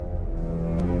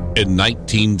In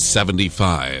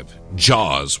 1975,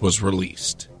 Jaws was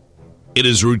released. It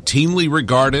is routinely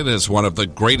regarded as one of the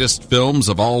greatest films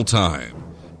of all time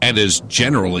and is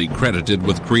generally credited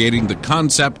with creating the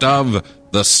concept of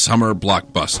the summer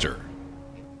blockbuster.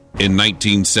 In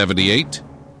 1978,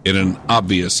 in an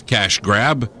obvious cash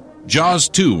grab, Jaws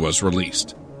 2 was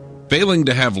released, failing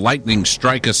to have lightning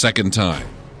strike a second time,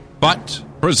 but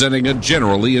presenting a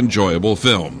generally enjoyable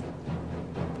film.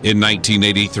 In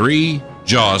 1983,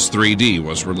 Jaws 3D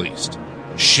was released,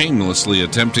 shamelessly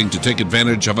attempting to take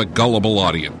advantage of a gullible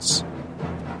audience.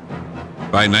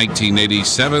 By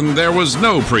 1987, there was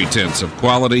no pretense of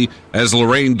quality as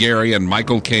Lorraine Gary and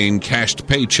Michael Caine cashed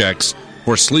paychecks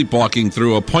for sleepwalking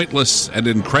through a pointless and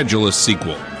incredulous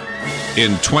sequel.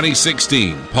 In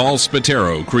 2016, Paul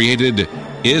Spataro created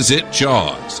Is It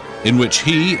Jaws?, in which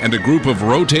he and a group of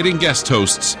rotating guest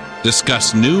hosts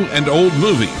discuss new and old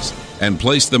movies and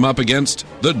place them up against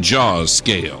the Jaws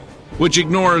scale, which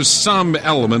ignores some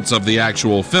elements of the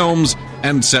actual films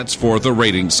and sets forth a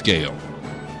rating scale.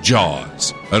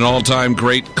 Jaws, an all-time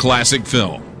great classic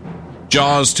film.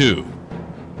 Jaws 2,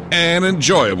 an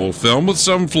enjoyable film with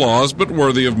some flaws but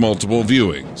worthy of multiple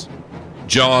viewings.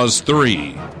 Jaws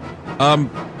 3, a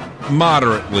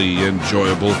moderately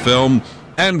enjoyable film.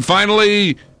 And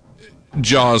finally,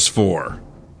 Jaws 4,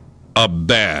 a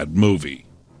bad movie.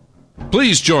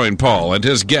 Please join Paul and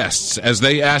his guests as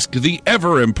they ask the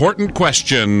ever-important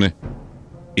question,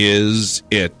 is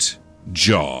it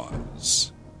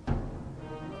Jaws?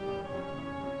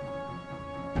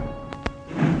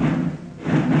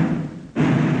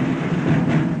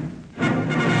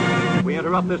 We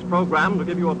interrupt this program to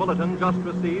give you a bulletin just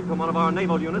received from one of our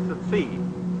naval units at sea.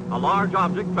 A large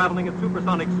object traveling at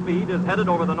supersonic speed is headed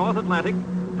over the North Atlantic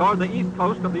toward the east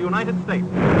coast of the United States.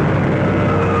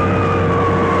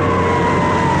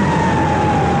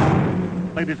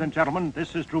 Ladies and gentlemen,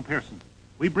 this is Drew Pearson.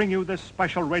 We bring you this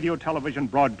special radio-television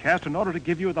broadcast in order to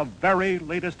give you the very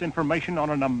latest information on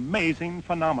an amazing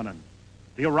phenomenon,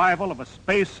 the arrival of a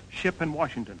space ship in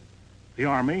Washington. The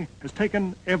Army has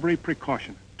taken every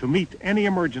precaution to meet any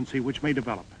emergency which may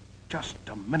develop. Just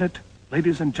a minute,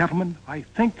 ladies and gentlemen, I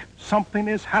think something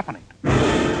is happening.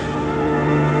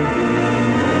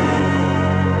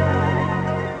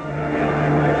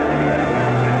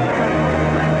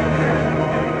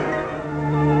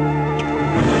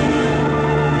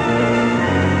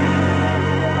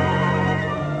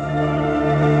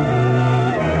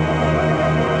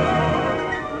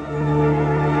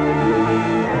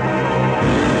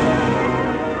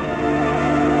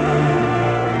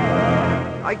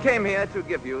 I came here to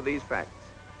give you these facts.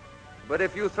 But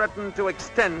if you threaten to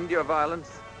extend your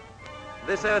violence,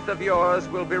 this earth of yours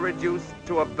will be reduced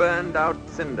to a burned-out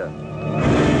cinder.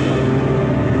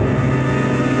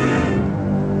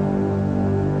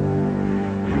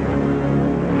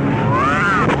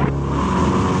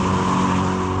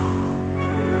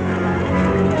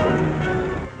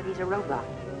 But he's a robot.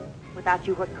 Without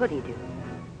you, what could he do?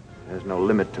 There's no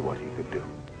limit to what he could do.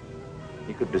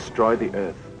 He could destroy the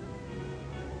earth.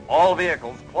 All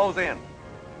vehicles, close in.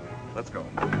 Let's go.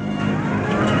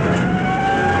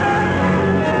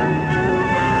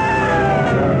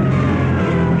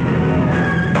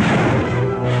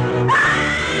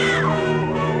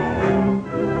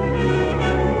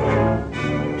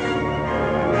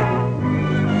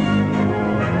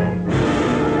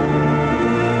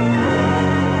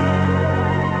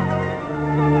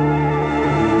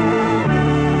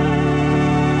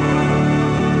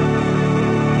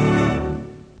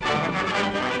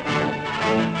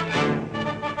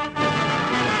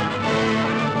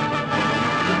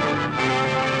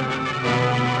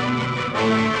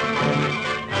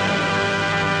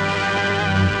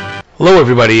 Hello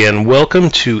everybody and welcome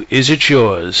to Is It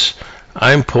Yours?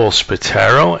 I'm Paul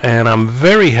Spataro and I'm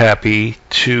very happy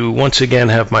to once again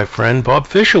have my friend Bob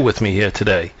Fisher with me here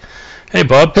today. Hey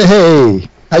Bob. Hey,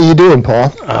 how you doing,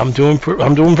 Paul? I'm doing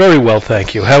very well,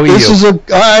 thank you. How are you?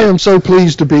 I am so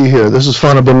pleased to be here. This is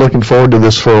fun. I've been looking forward to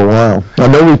this for a while. I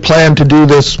know we planned to do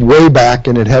this way back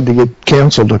and it had to get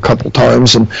canceled a couple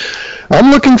times, and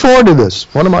I'm looking forward to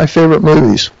this. One of my favorite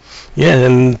movies. Yeah,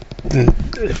 and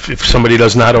if somebody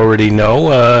does not already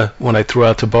know, when I threw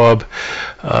out to Bob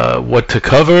what to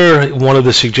cover, one of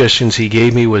the suggestions he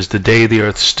gave me was The Day the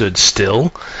Earth Stood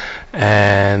Still,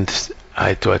 and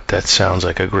I thought that sounds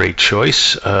like a great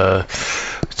choice.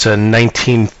 It's a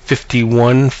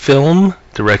 1951 film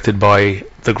directed by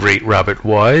the great Robert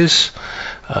Wise,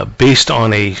 based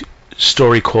on a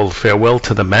story called Farewell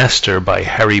to the Master by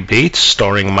Harry Bates,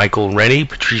 starring Michael Rennie,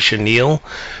 Patricia Neal,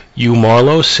 Hugh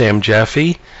Marlowe, Sam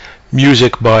Jaffe.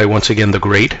 Music by, once again, the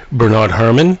great Bernard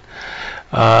Herrmann.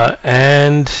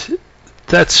 And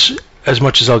that's as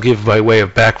much as I'll give by way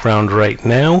of background right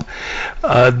now.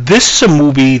 This is a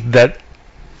movie that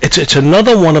it's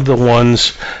another one of the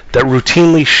ones that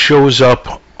routinely shows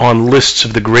up on lists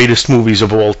of the greatest movies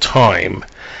of all time.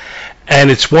 And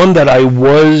it's one that I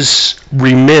was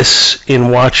remiss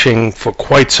in watching for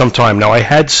quite some time. Now, I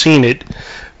had seen it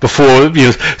before.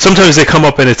 Sometimes they come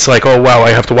up and it's like, oh, wow,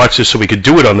 I have to watch this so we could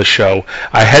do it on the show.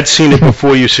 I had seen it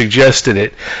before you suggested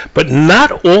it, but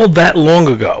not all that long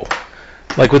ago.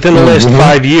 Like within the last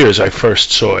 5 years, I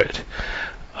first saw it.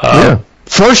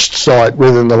 First saw it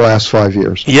within the last 5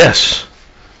 years. Yes.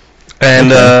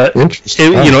 And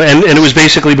interesting. and it was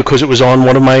basically because it was on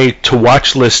one of my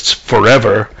to-watch lists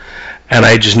forever, and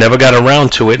I just never got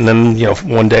around to it. And then,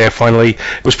 one day I finally,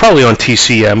 it was probably on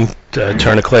TCM,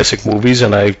 Turner Classic Movies,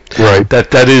 and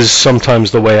that is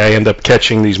sometimes the way I end up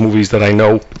catching these movies that I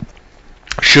know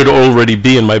should already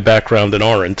be in my background and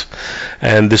aren't.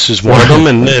 And this is one of them,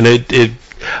 and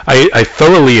I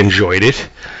thoroughly enjoyed it.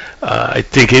 I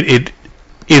think it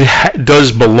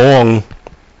does belong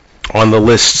on the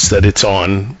lists that it's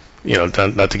on.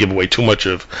 Not to give away too much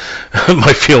of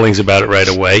my feelings about it right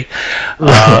away.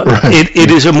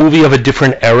 It is a movie of a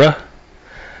different era,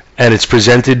 and it's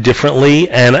presented differently.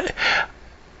 And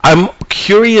I'm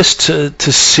curious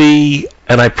to see,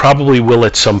 and I probably will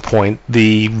at some point,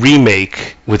 the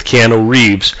remake with Keanu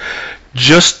Reeves,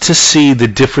 just to see the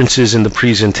differences in the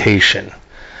presentation.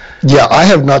 Yeah, I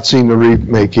have not seen the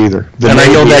remake either. And I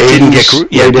know that didn't get...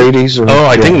 late 80s?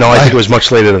 I think it was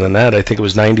much later than that. I think it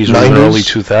was 90s or even early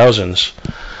 2000s.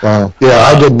 Wow. Yeah,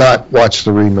 I did not watch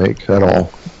the remake at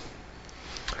all.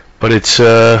 But it's...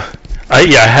 I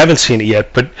haven't seen it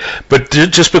yet, but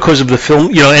just because of the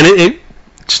film... and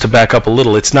just to back up a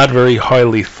little, it's not very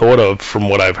highly thought of from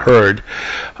what I've heard.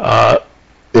 But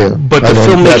the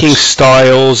filmmaking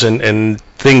styles and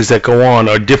things that go on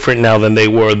are different now than they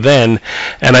were then,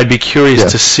 and I'd be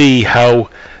curious to see how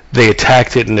they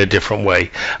attacked it in a different way.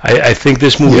 I think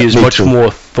this movie is much more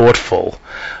thoughtful,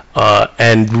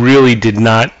 and really did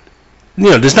not...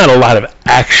 there's not a lot of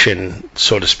action,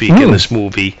 so to speak, in this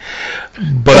movie.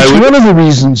 But that's one of the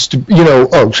reasons to...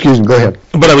 excuse me, go ahead.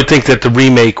 But I would think that the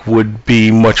remake would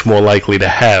be much more likely to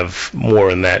have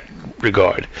more in that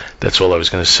regard. That's all I was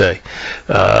going to say.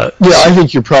 I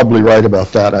think you're probably right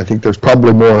about that. I think there's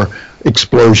probably more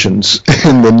explosions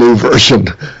in the new version.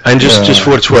 And just for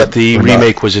what it's worth, the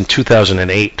remake was in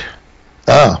 2008.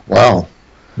 Ah, wow.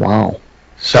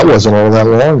 So that wasn't all that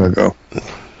long ago.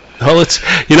 Well, it's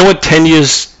 10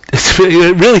 years.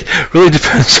 It really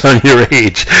depends on your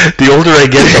age. The older I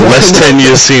get, the less 10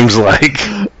 years seems like.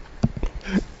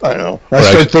 I know. I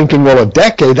started thinking, a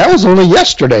decade. That was only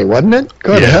yesterday, wasn't it?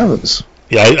 Good heavens.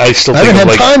 Yeah, I still think I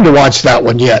haven't had time to watch that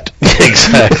one yet.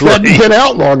 Exactly. It hadn't been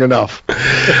out long enough.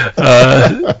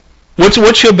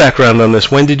 What's your background on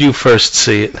this? When did you first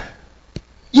see it?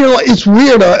 It's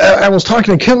weird. I was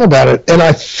talking to Kim about it, and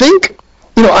I think,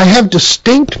 I have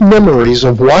distinct memories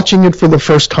of watching it for the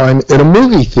first time in a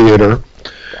movie theater.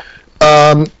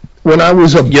 When I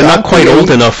was about... You're not quite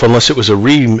old enough unless it was a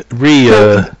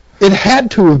It had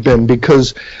to have been,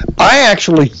 because I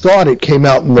actually thought it came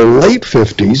out in the late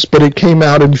 50s, but it came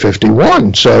out in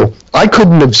 51. So I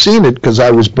couldn't have seen it because I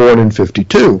was born in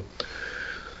 52.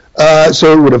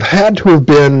 So it would have had to have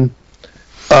been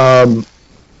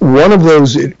one of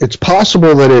those... It's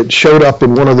possible that it showed up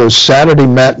in one of those Saturday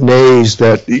matinees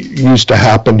that used to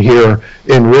happen here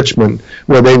in Richmond,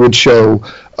 where they would show...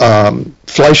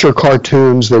 Fleischer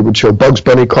cartoons, they would show Bugs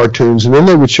Bunny cartoons, and then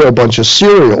they would show a bunch of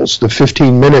serials, the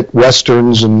 15-minute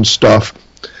westerns and stuff,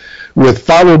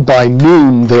 followed by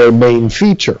noon their main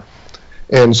feature.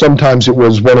 And sometimes it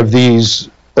was one of these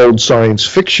old science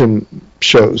fiction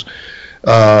shows.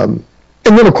 And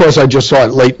then, of course, I just saw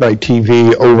it late night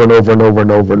TV over and over and over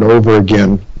and over and over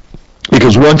again,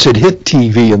 because once it hit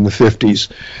TV in the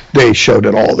 50s, they showed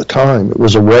it all the time. It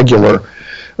was a regular...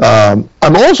 I'm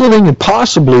also thinking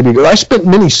possibly, because I spent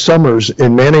many summers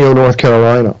in Manteo, North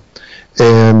Carolina,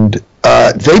 and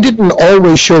they didn't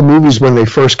always show movies when they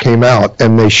first came out,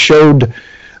 and they showed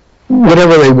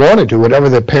whatever they wanted to,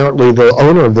 whatever apparently the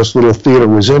owner of this little theater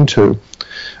was into.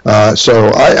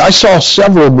 So I saw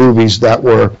several movies that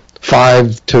were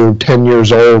 5 to 10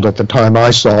 years old at the time I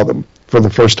saw them for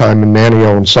the first time in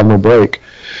Manteo on summer break.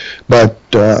 But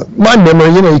my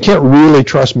memory, you can't really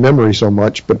trust memory so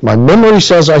much, but my memory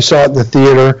says I saw it in the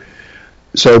theater,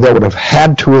 so that would have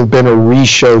had to have been a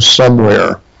re-show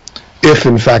somewhere, if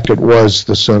in fact it was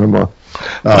the cinema.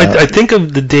 I think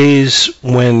of the days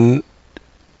when,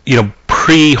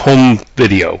 pre-home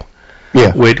video,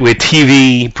 where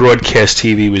TV, broadcast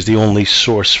TV, was the only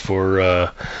source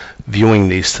for viewing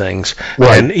these things.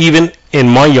 Right. And even in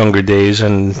my younger days,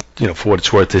 and for what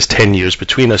it's worth, there's 10 years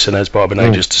between us, and as Bob and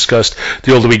I just discussed,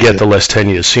 the older we get, the less 10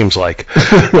 years seems like.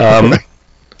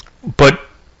 But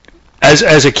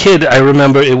as a kid, I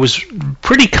remember it was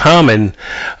pretty common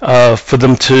for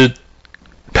them to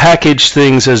package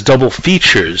things as double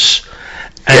features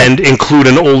and include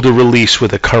an older release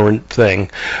with a current thing.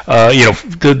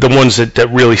 The ones that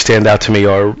really stand out to me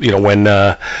are, when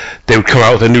they would come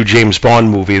out with a new James Bond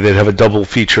movie, they'd have a double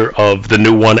feature of the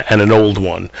new one and an old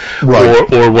one.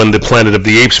 Right. Or when the Planet of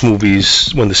the Apes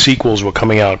movies, when the sequels were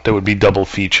coming out, there would be double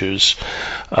features.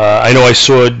 I know I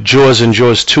saw Jaws and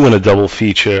Jaws 2 in a double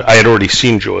feature. I had already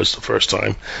seen Jaws the first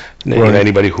time. Right.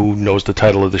 Anybody who knows the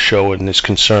title of the show and is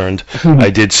concerned, I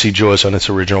did see Jaws on its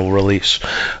original release.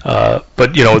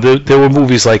 But there were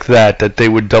movies like that they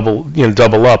would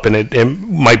double up, and it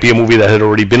might be a movie that had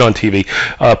already been on TV.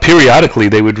 Periodically,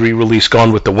 they would re-release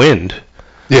Gone with the Wind.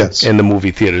 Yes. In the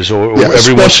movie theaters, or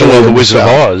every once in a while, The Wizard of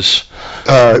Oz.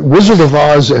 Wizard of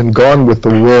Oz and Gone with the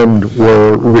Wind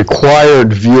were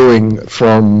required viewing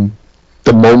from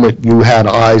the moment you had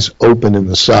eyes open in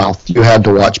the South. You had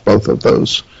to watch both of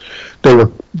those. They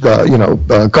were,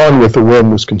 Gone with the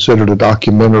Wind was considered a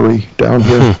documentary down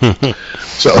here.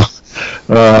 So,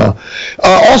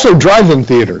 also drive-in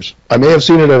theaters. I may have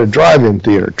seen it at a drive-in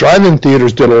theater. Drive-in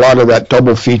theaters did a lot of that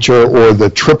double feature or the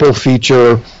triple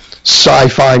feature,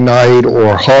 sci-fi night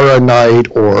or horror night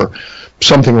or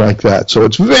something like that. So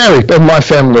it's in my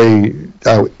family,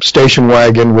 station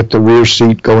wagon with the rear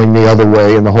seat going the other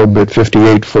way and the whole bit,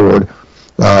 58 Ford.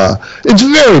 It's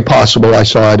very possible I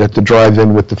saw it at the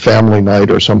drive-in with the family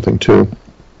night or something too.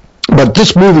 But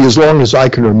this movie, as long as I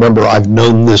can remember, I've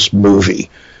known this movie.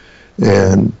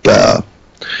 And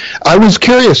I was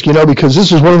curious, because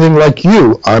this is one thing like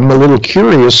you. I'm a little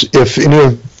curious if any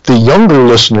of the younger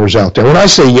listeners out there, when I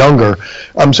say younger,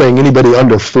 I'm saying anybody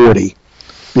under 40,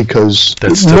 because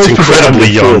that's incredibly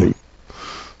young.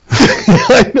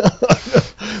 I know.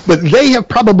 But they have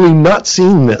probably not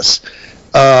seen this.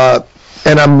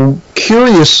 And I'm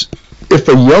curious if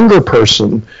a younger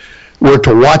person were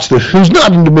to watch this, who's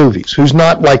not into movies, who's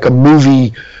not like a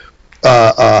movie,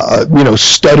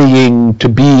 studying to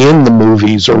be in the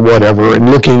movies or whatever and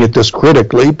looking at this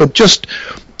critically, but just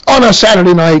on a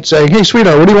Saturday night saying, hey,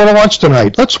 sweetheart, what do you want to watch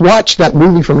tonight? Let's watch that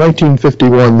movie from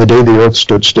 1951, The Day the Earth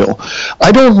Stood Still.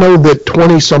 I don't know that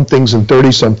 20-somethings and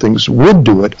 30-somethings would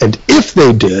do it, and if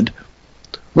they did,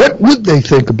 what would they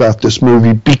think about this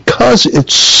movie? Because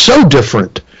it's so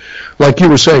different, like you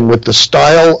were saying, with the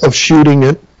style of shooting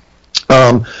it,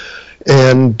 and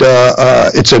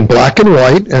it's in black and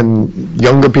white, and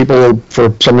younger people,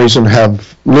 for some reason,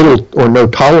 have little or no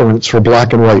tolerance for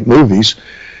black and white movies.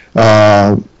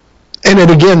 And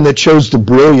it, again, that shows the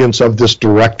brilliance of this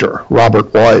director,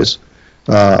 Robert Wise.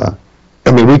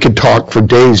 We could talk for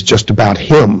days just about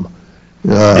him.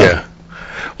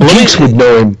 Geeks would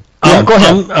know him. Go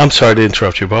ahead. I'm sorry to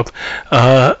interrupt you, Bob.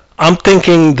 I'm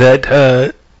thinking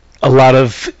that a lot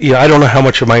of, I don't know how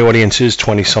much of my audience is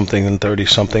 20-something and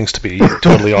 30-somethings, to be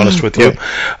totally honest with you.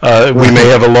 We may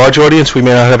have a large audience, we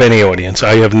may not have any audience.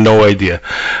 I have no idea.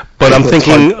 But I'm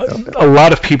thinking a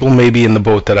lot of people may be in the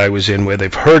boat that I was in, where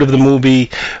they've heard of the movie,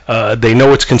 they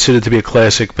know it's considered to be a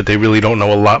classic, but they really don't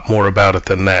know a lot more about it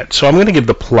than that. So I'm going to give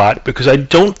the plot, because I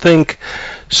don't think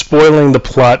spoiling the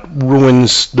plot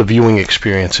ruins the viewing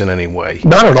experience in any way.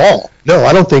 Not at all. No,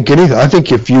 I don't think anything. I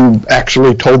think if you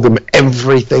actually told them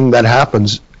everything that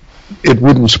happens, it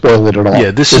wouldn't spoil it at all.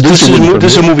 Yeah, this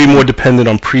is a movie more dependent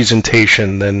on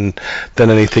presentation than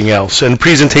anything else, and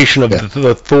presentation of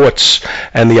the thoughts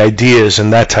and the ideas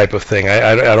and that type of thing.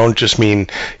 I don't just mean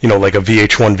like a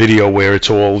VH1 video where it's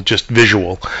all just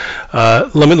visual.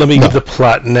 Let me give the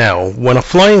plot now. When a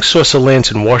flying saucer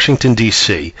lands in Washington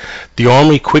D.C., the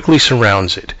Army quickly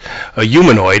surrounds it. A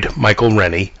humanoid, Michael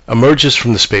Rennie, emerges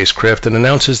from the spacecraft and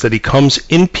announces that he comes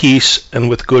in peace and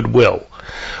with goodwill.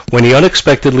 When he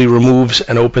unexpectedly removes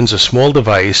and opens a small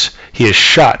device, he is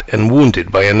shot and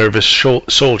wounded by a nervous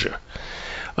soldier.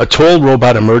 A tall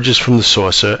robot emerges from the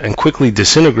saucer and quickly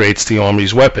disintegrates the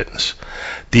Army's weapons.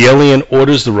 The alien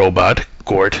orders the robot,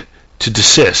 Gort, to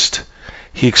desist.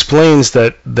 He explains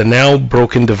that the now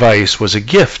broken device was a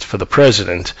gift for the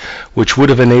president, which would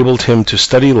have enabled him to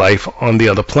study life on the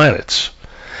other planets.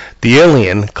 The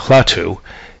alien, Klaatu,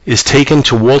 is taken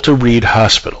to Walter Reed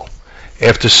Hospital.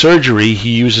 After surgery,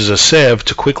 he uses a salve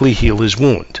to quickly heal his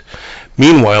wound.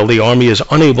 Meanwhile, the Army is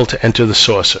unable to enter the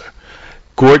saucer.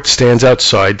 Gort stands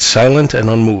outside, silent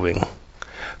and unmoving.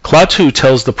 Klaatu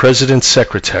tells the President's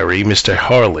secretary, Mr.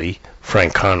 Harley,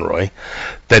 Frank Conroy,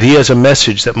 that he has a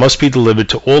message that must be delivered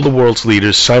to all the world's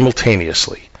leaders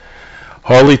simultaneously.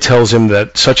 Harley tells him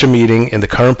that such a meeting in the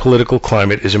current political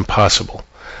climate is impossible.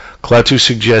 Klaatu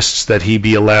suggests that he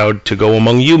be allowed to go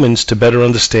among humans to better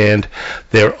understand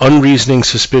their unreasoning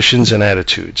suspicions and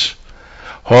attitudes.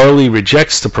 Harley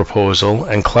rejects the proposal,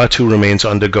 and Klaatu remains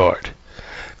under guard.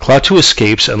 Klaatu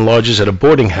escapes and lodges at a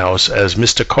boarding house as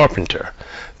Mr. Carpenter,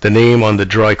 the name on the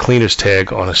dry cleaner's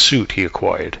tag on a suit he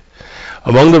acquired.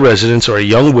 Among the residents are a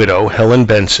young widow, Helen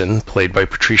Benson, played by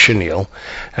Patricia Neal,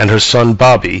 and her son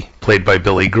Bobby, played by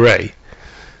Billy Gray.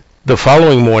 The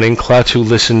following morning, Klaatu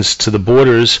listens to the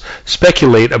boarders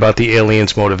speculate about the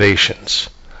aliens' motivations.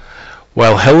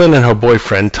 While Helen and her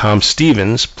boyfriend, Tom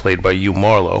Stevens, played by Hugh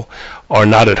Marlowe, are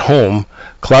not at home,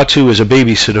 Klaatu is a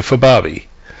babysitter for Bobby.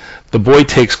 The boy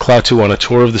takes Klaatu on a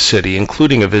tour of the city,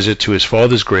 including a visit to his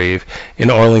father's grave in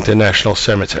Arlington National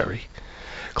Cemetery.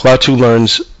 Klaatu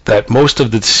learns that most of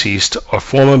the deceased are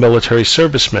former military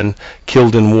servicemen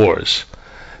killed in wars.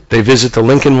 They visit the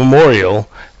Lincoln Memorial,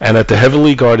 and at the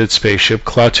heavily guarded spaceship,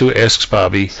 Klaatu asks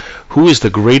Bobby who is the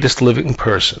greatest living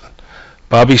person.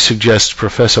 Bobby suggests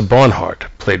Professor Barnhart,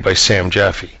 played by Sam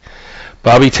Jaffe.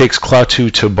 Bobby takes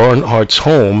Klaatu to Barnhart's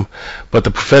home, but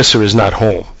the professor is not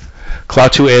home.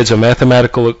 Klaatu adds a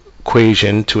mathematical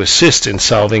equation to assist in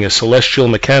solving a celestial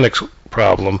mechanics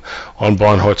problem on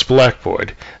Barnhart's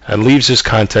blackboard, and leaves his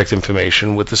contact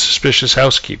information with the suspicious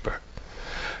housekeeper.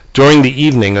 During the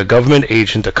evening, a government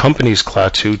agent accompanies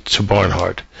Klaatu to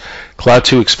Barnhart.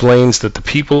 Klaatu explains that the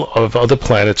people of other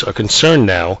planets are concerned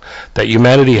now that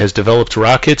humanity has developed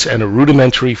rockets and a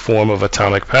rudimentary form of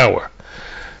atomic power.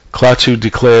 Klaatu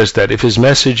declares that if his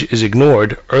message is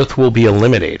ignored, Earth will be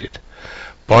eliminated.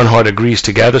 Barnhart agrees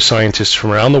to gather scientists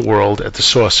from around the world at the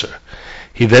saucer.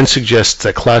 He then suggests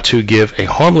that Klaatu give a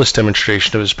harmless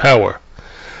demonstration of his power.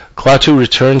 Klaatu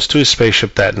returns to his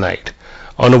spaceship that night,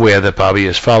 unaware that Bobby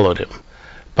has followed him.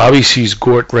 Bobby sees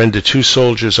Gort render 2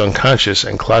 soldiers unconscious,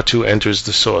 and Klaatu enters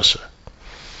the saucer.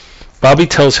 Bobby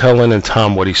tells Helen and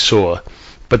Tom what he saw,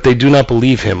 but they do not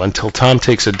believe him until Tom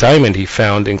takes a diamond he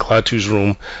found in Klaatu's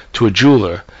room to a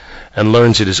jeweler and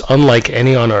learns it is unlike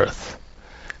any on Earth.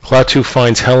 Klaatu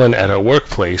finds Helen at her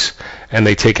workplace, and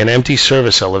they take an empty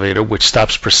service elevator which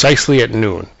stops precisely at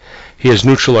noon. He has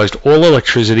neutralized all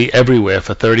electricity everywhere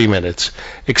for 30 minutes,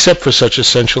 except for such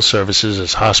essential services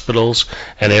as hospitals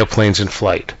and airplanes in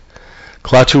flight.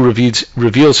 Klaatu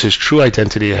reveals his true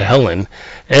identity to Helen,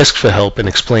 asks for help, and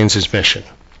explains his mission.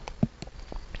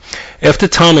 After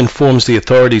Tom informs the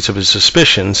authorities of his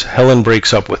suspicions, Helen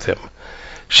breaks up with him.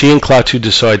 She and Klaatu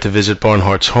decide to visit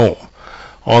Barnhart's home.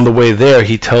 On the way there,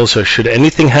 he tells her should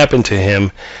anything happen to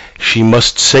him, she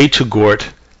must say to Gort,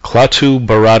 Klaatu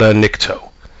Barada Nikto.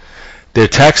 Their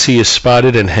taxi is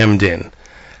spotted and hemmed in.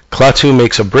 Klaatu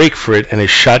makes a break for it and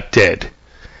is shot dead.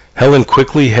 Helen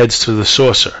quickly heads to the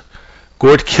saucer.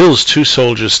 Gort kills 2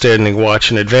 soldiers standing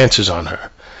watch and advances on her.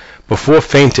 Before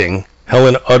fainting,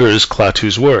 Helen utters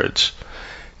Klaatu's words.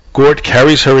 Gort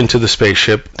carries her into the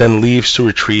spaceship, then leaves to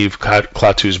retrieve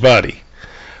Klaatu's body.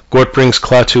 Gort brings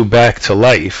Klaatu back to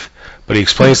life, but he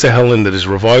explains to Helen that his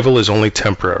revival is only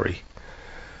temporary.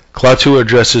 Klaatu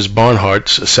addresses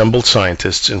Barnhart's assembled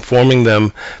scientists, informing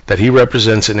them that he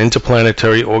represents an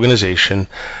interplanetary organization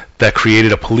that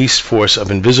created a police force of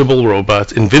invincible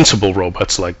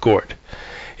robots like Gort.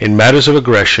 In matters of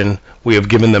aggression, we have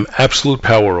given them absolute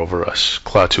power over us,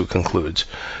 Klaatu concludes.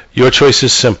 Your choice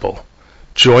is simple.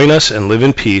 Join us and live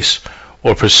in peace,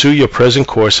 or pursue your present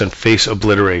course and face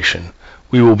obliteration.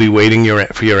 We will be waiting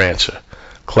for your answer.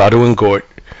 Klaatu and Gort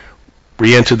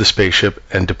re-enter the spaceship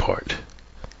and depart.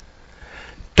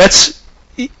 It's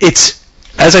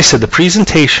as I said, the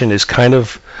presentation is kind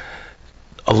of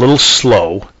a little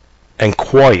slow and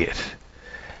quiet,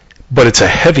 but it's a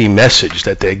heavy message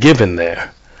that they're given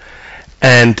there.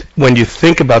 And when you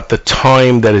think about the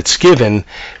time that it's given,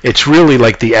 it's really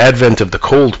like the advent of the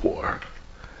Cold War.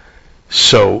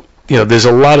 So, there's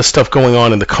a lot of stuff going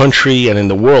on in the country and in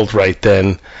the world right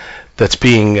then that's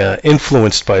being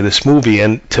influenced by this movie.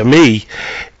 And to me,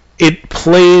 it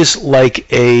plays like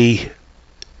a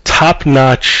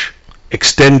top-notch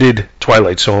extended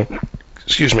Twilight Zone,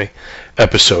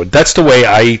 episode. That's the way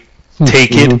I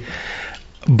take it.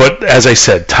 But as I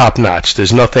said, top-notch.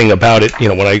 There's nothing about it.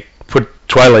 When I put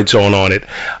Twilight Zone on it,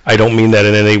 I don't mean that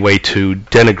in any way to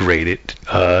denigrate it.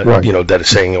 Right. That is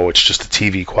saying, it's just a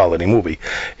TV quality movie.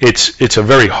 It's a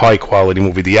very high quality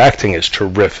movie. The acting is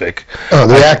terrific.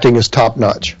 The acting is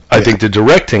top-notch. I think the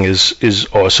directing is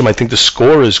awesome. I think the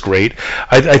score is great.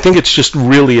 I think it's just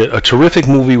really a terrific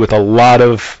movie with a lot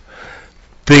of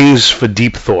things for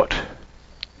deep thought.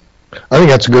 I think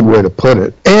that's a good way to put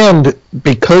it. And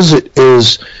because it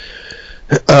is,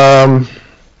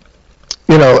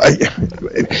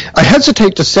 I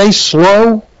hesitate to say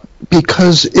slow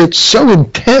because it's so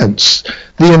intense.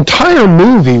 The entire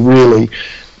movie, really,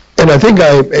 and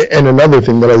and another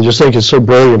thing that I just think is so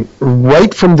brilliant,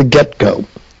 right from the get-go,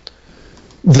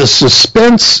 the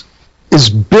suspense is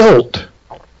built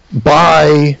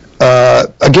by,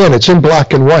 again, it's in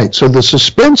black and white, so the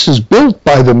suspense is built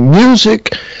by the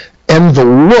music and the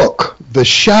look, the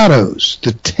shadows,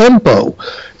 the tempo,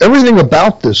 everything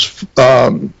about this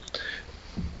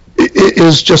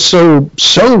is just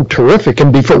so terrific.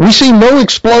 And before we see no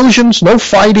explosions, no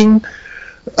fighting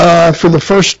for the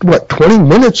first 20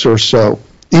 minutes or so.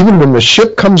 Even when the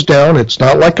ship comes down, it's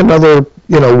not like another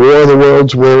War of the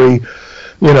Worlds where he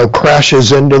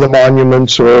crashes into the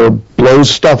monuments or blows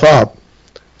stuff up.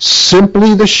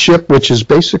 Simply the ship, which is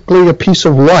basically a piece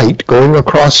of light going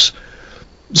across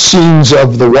scenes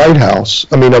of the White House,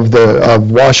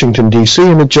 of Washington, D.C.,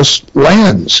 and it just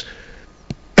lands.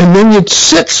 And then it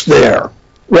sits there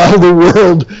while the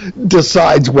world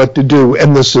decides what to do,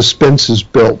 and the suspense is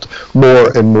built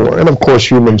more and more. And, of course,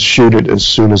 humans shoot it as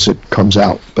soon as it comes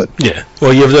out. But yeah,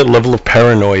 well, you have that level of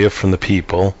paranoia from the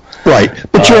people. Right,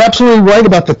 but you're absolutely right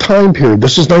about the time period.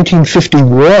 This is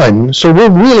 1951, so we're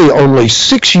really only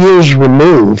 6 years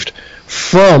removed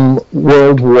from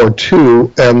World War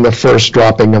II and the first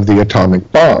dropping of the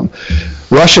atomic bomb.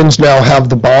 Russians now have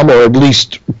the bomb, or at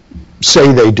least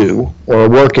say they do, or are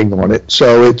working on it.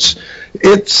 So it's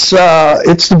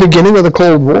the beginning of the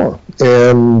Cold War,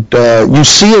 and you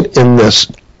see it in this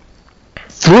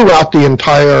throughout the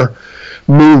entire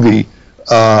movie.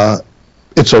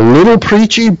 It's a little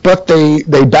preachy, but they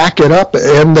back it up,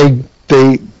 and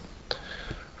they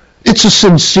it's a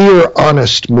sincere,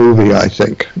 honest movie, I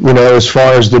think, as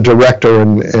far as the director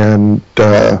and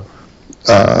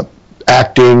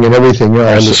acting and everything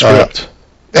else. And the script.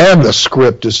 And the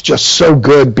script is just so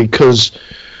good because,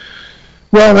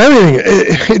 well, everything,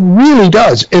 it really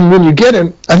does. And when you get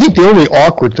in, I think the only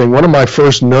awkward thing, one of my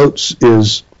first notes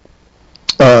is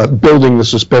building the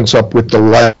suspense up with the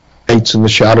lights and the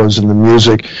shadows and the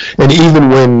music. And even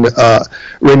when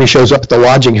Raimi shows up at the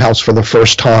lodging house for the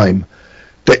first time,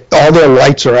 all their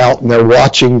lights are out and they're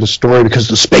watching the story because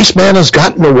the spaceman has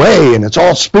gotten away and it's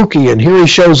all spooky, and here he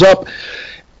shows up.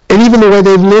 And even the way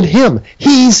they've lit him,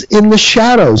 he's in the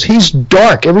shadows. He's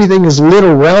dark. Everything is lit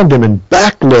around him and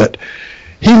backlit.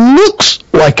 He looks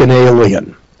like an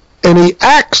alien, and he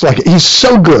acts like it. He's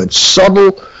so good.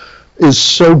 Subtle is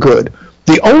so good.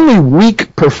 The only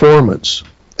weak performance,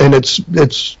 and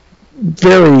it's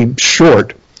very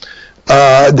short,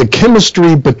 the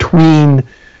chemistry between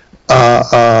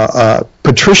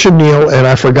Patricia Neal and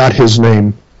I forgot his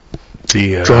name.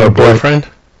 Her boyfriend?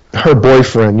 Her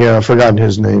boyfriend, yeah, I've forgotten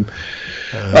his name.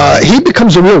 He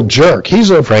becomes a real jerk. He's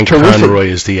a Frank Conroy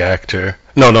is the actor.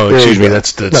 No, excuse me.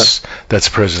 That's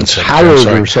Prison Sentence. Howard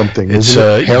or something. It's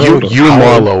Hugh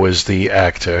Marlowe is the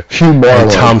actor. Hugh Marlowe.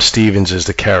 And Tom Stevens is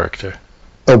the character.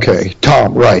 Okay,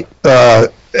 Tom, right.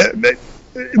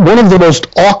 One of the most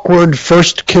awkward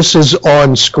first kisses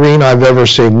on screen I've ever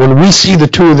seen. When we see the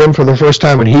two of them for the first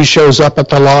time and he shows up at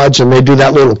the lodge and they do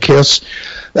that little kiss,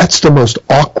 that's the most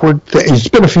awkward thing. It's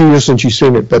been a few years since you've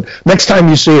seen it, but next time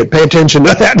you see it, pay attention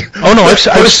to that. Oh, no,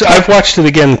 I've watched it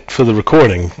again for the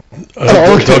recording.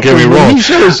 Don't get me wrong.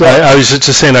 I was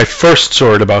just saying I first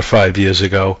saw it about 5 years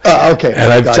ago. Okay.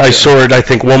 And I saw it, I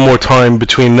think, one more time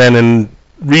between then and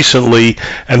recently,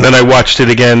 and then I watched it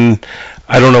again.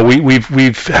 I don't know.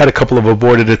 We've had a couple of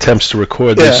aborted attempts to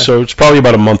record this, so it's probably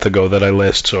about a month ago that I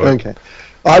last saw it. Okay.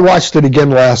 I watched it again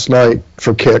last night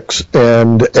for kicks,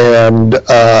 and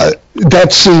that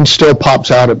scene still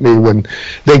pops out at me when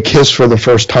they kiss for the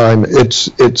first time.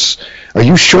 It's. Are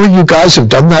you sure you guys have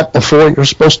done that before? You're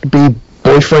supposed to be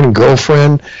boyfriend and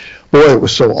girlfriend. Boy, it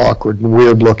was so awkward and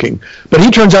weird looking. But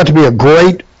he turns out to be a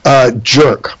great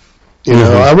jerk.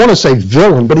 I want to say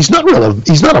villain, but he's not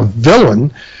a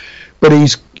villain. But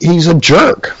he's a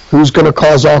jerk who's going to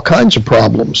cause all kinds of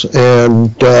problems,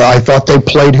 and I thought they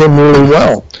played him really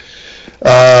well.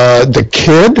 The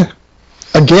kid,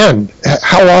 again,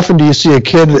 how often do you see a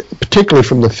kid, particularly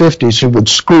from the 50s, who would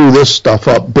screw this stuff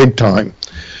up big time,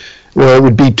 where it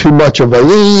would be too much of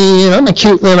I'm a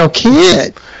cute little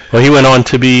kid. Well, he went on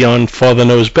to be on Father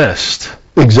Knows Best.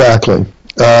 Exactly.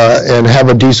 And have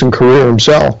a decent career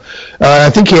himself. I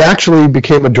think he actually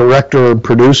became a director and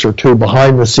producer, too,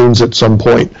 behind the scenes at some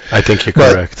point. I think you're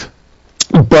correct.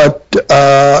 But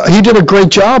he did a great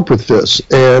job with this,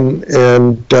 and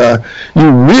you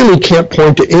really can't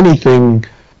point to anything,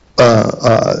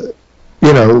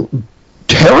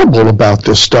 terrible about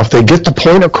this stuff. They get the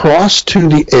point across to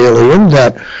the alien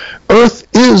that Earth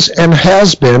is and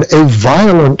has been a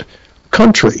violent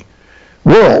country.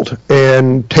 world,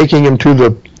 and taking him to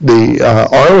the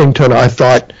Arlington, I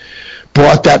thought,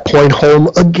 brought that point home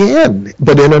again,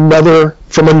 but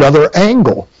from another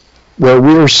angle, where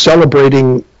we were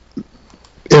celebrating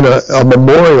in a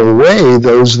memorial way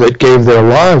those that gave their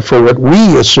life for what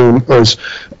we assume was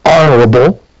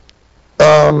honorable.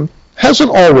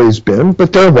 Hasn't always been,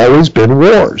 but there have always been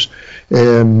wars.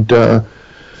 And,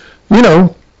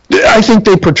 I think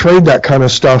they portrayed that kind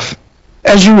of stuff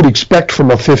as you would expect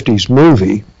from a 50s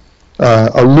movie,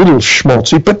 a little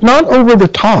schmaltzy, but not over the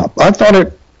top. I thought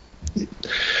and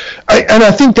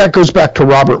I think that goes back to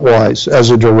Robert Wise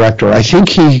as a director. I think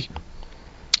he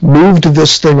moved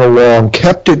this thing along,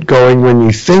 kept it going when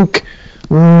you think,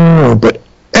 but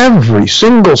every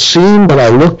single scene that I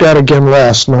looked at again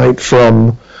last night,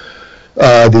 from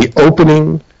the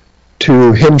opening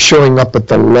to him showing up at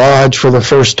the lodge for the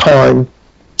first time,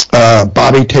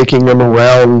 Bobby taking him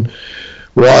around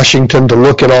Washington to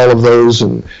look at all of those,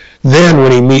 and then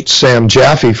when he meets Sam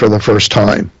Jaffe for the first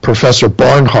time, Professor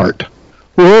Barnhart,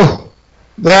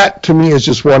 that to me is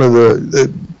just one of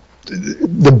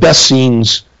the best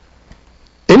scenes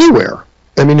anywhere.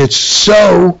 I mean, it's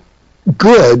so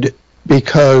good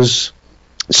because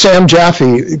Sam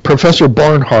Jaffe, Professor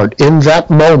Barnhart, in that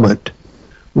moment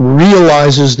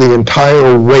realizes the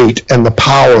entire weight and the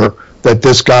power that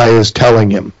this guy is telling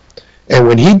him. And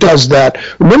when he does that,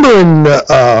 remember in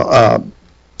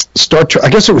Star Trek, I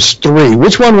guess it was 3.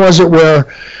 Which one was it where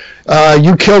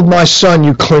you killed my son,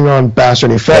 you Klingon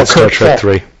bastard? And he fell. Star Trek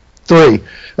 3. 3.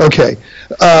 Okay.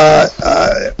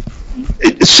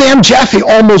 Sam Jaffe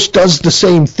almost does the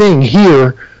same thing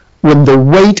here when the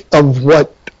weight of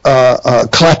what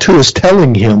Klaatu is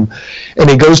telling him, and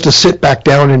he goes to sit back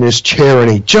down in his chair, and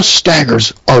he just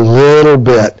staggers a little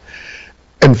bit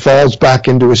and falls back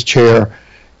into his chair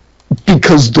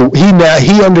because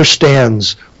he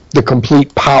understands the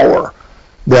complete power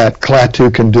that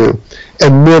Klaatu can do.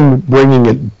 And then bringing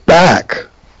it back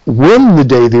when the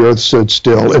day the Earth stood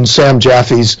still, and Sam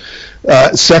Jaffe's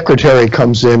secretary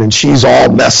comes in, and she's all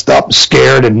messed up,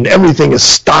 scared, and everything is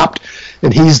stopped,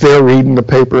 and he's there reading the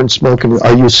paper and smoking.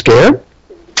 Are you scared?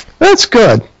 That's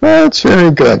good. That's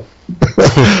very good.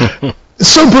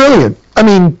 So brilliant. I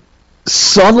mean,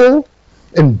 subtle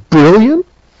and brilliant.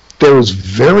 There was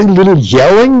very little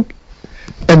yelling,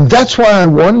 and that's why I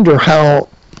wonder how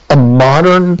a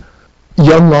modern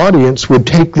young audience would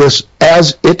take this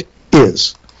as it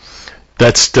is.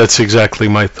 That's exactly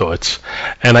my thoughts.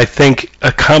 And I think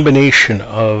a combination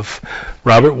of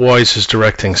Robert Wise's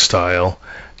directing style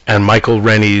and Michael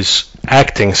Rennie's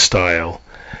acting style,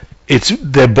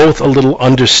 they're both a little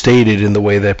understated in the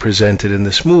way they're presented in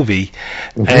this movie,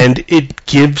 and it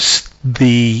gives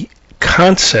the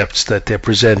concepts that they're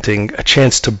presenting a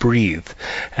chance to breathe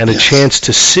and a chance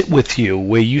to sit with you,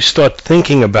 where you start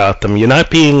thinking about them. You're not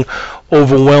being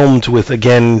overwhelmed with,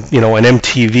 again, an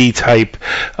MTV type,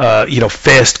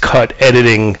 fast cut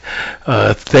editing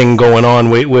thing going on,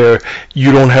 where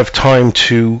you don't have time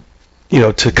to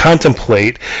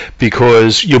contemplate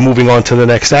because you're moving on to the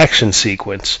next action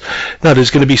sequence. Now, there's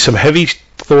going to be some heavy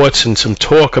thoughts and some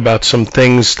talk about some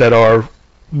things that are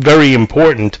very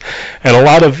important, and a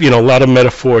lot of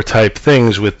metaphor type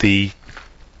things with the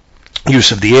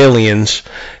use of the aliens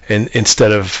and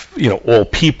instead of all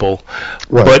people.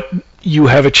 Right. But you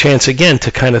have a chance again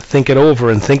to kind of think it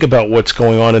over and think about what's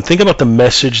going on and think about the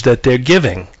message that they're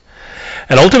giving.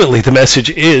 And ultimately the message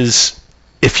is,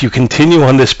 if you continue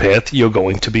on this path, you're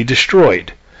going to be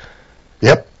destroyed.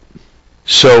 Yep.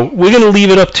 So we're going to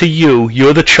leave it up to you.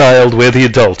 You're the child, we're the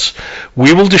adults.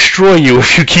 We will destroy you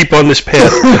if you keep on this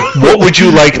path. What would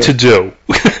you like to do?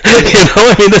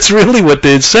 That's really what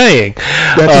they're saying.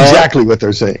 That's exactly what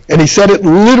they're saying. And he said it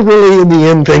literally in the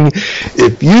end thing.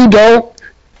 If you don't,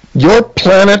 your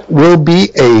planet will be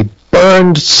a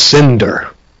burned cinder.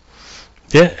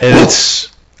 Yeah,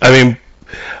 and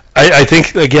I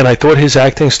think, again, I thought his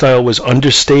acting style was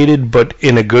understated, but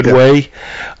in a good way.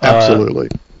 Absolutely.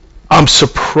 I'm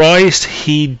surprised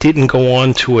he didn't go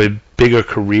on to a bigger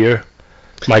career,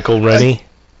 Michael Rennie.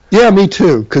 Yeah, me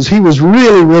too, because he was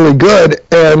really, really good,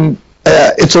 and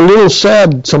it's a little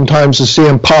sad sometimes to see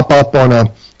him pop up on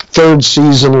a third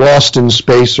season Lost in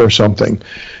Space or something.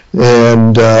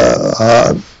 And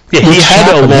he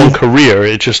had a long career.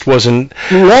 It just wasn't.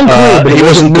 Long career, but he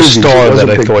wasn't the star that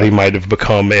I thought he might have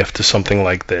become after something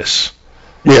like this.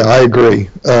 Yeah, I agree.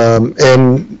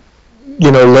 And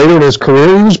later in his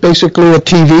career, he was basically a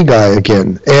TV guy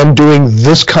again, and doing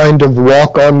this kind of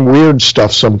walk-on weird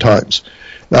stuff sometimes,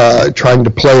 trying to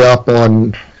play up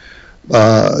on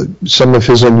some of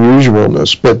his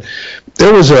unusualness. But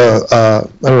there was I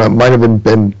don't know, it might have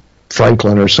been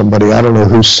Franklin or somebody. I don't know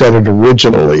who said it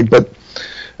originally, but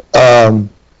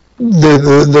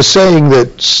the saying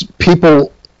that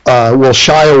people will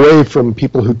shy away from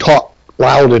people who talk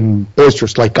loud and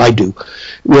boisterous like I do,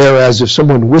 whereas if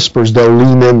someone whispers, they'll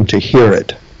lean in to hear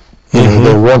it. You know,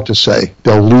 they'll want to say,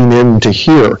 they'll lean in to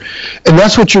hear. And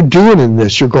that's what you're doing in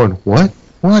this. You're going, what?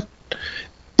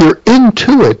 You're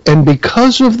into it, and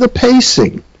because of the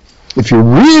pacing, if you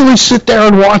really sit there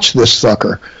and watch this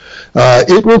sucker,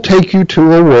 it will take you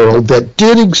to a world that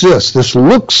did exist. This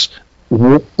looks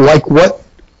like what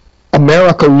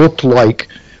America looked like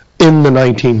in the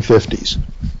 1950s.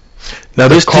 Now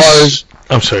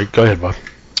I'm sorry, go ahead, Bob.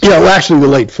 Yeah, well, actually the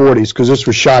late 40s, because this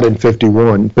was shot in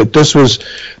 51. But this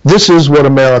is what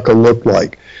America looked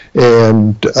like.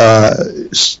 And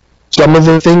some of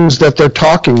the things that they're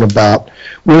talking about,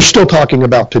 we're still talking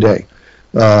about today.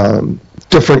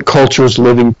 Different cultures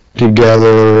living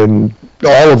together, and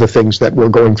all of the things that we're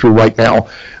going through right now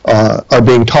are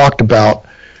being talked about,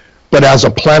 but as a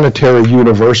planetary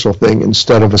universal thing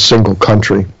instead of a single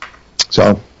country.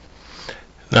 So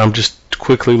now I'm just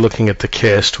quickly looking at the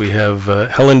cast. We have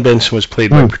Helen Benson was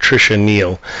played by Patricia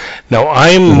Neal. Now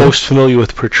I'm most familiar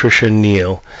with Patricia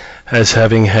Neal as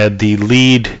having had the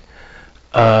lead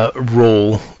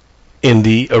role in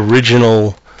the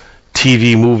original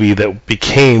TV movie that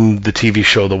became the TV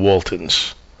show The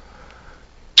Waltons.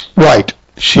 Right.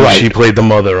 She played the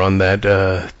mother on that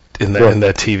in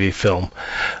that TV film,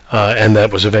 and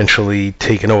that was eventually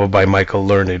taken over by Michael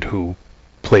Learned, who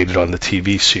played it on the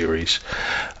TV series.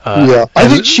 I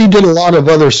think she did a lot of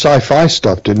other sci-fi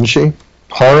stuff, didn't she?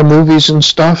 Horror movies and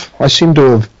stuff. I seem to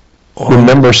have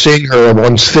remember seeing her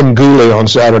on Svengoolie on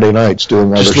Saturday nights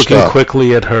doing other stuff. Just looking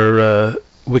quickly at her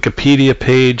Wikipedia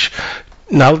page,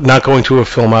 not going to her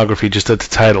filmography, just at the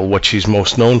title, what she's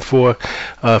most known for.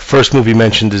 First movie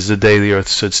mentioned is The Day the Earth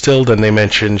Stood Still. Then they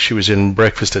mentioned she was in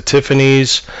Breakfast at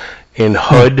Tiffany's, in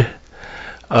HUD,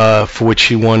 for which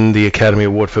she won the Academy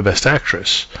Award for Best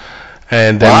Actress.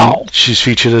 And then she's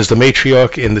featured as the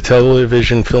matriarch in the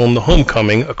television film The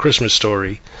Homecoming, A Christmas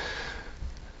Story.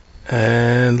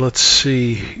 And let's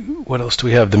see, what else do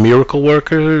we have? The Miracle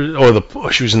Worker,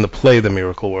 she was in the play The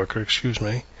Miracle Worker, excuse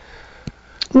me.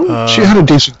 She had a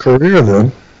decent career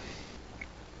then.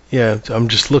 Yeah, I'm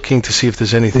just looking to see if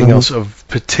there's anything else of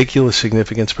particular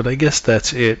significance, but I guess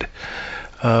that's it.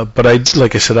 But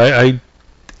like I said,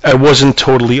 I wasn't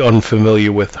totally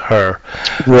unfamiliar with her.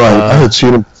 Right, I had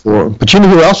seen her before. But you know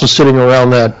who else was sitting around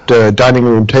that dining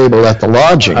room table at the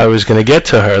lodging? I was going to get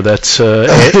to her. That's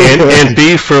Aunt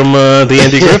B from the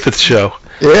Andy Griffith Show.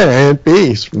 Yeah, Aunt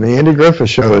B from the Andy Griffith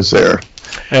Show is there.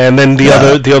 And then the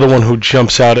other one who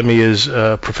jumps out at me is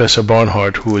Professor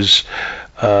Barnhart, who is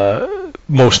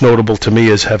most notable to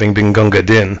me as having been Gunga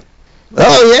Din.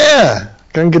 Oh, yeah,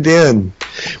 Gunga Din.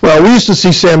 Well, we used to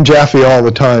see Sam Jaffe all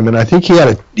the time, and I think he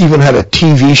even had a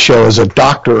TV show as a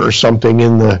doctor or something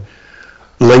in the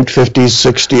late 50s,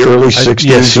 60s, early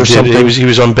 60s or something. He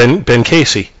was on Ben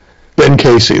Casey. Ben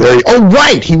Casey. Oh,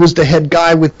 right, he was the head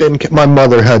guy with Ben Casey. My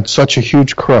mother had such a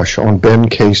huge crush on Ben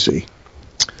Casey,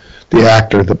 the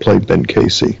actor that played Ben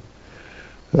Casey.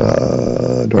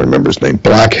 Don't remember his name.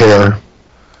 Black hair,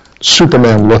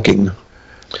 Superman looking.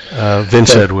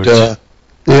 Vince Edwards.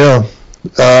 Yeah.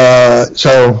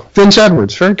 So Vince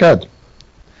Edwards, very good.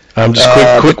 I'm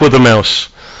just quick with the mouse.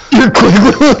 You're quick.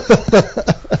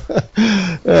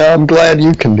 I'm glad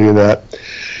you can do that.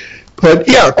 But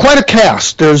yeah, quite a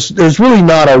cast. There's really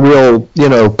not a real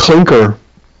clinker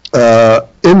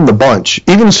in the bunch.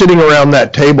 Even sitting around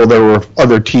that table, there were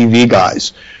other TV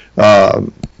guys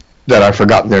that I've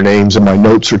forgotten their names, and my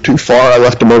notes are too far. I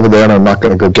left them over there, and I'm not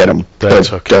going to go get them.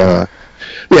 That's okay.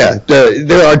 Yeah,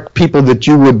 there are people that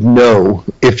you would know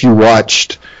if you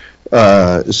watched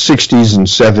 60s and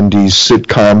 70s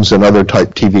sitcoms and other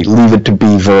type TV. Leave It to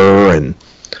Beaver and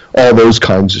all those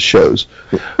kinds of shows.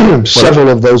 Several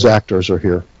of those actors are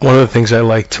here. One of the things I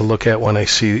like to look at when I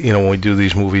see, when we do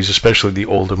these movies, especially the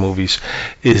older movies,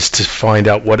 is to find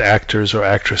out what actors or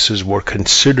actresses were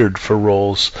considered for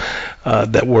roles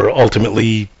that were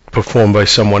ultimately performed by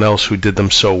someone else who did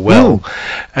them so well.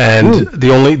 And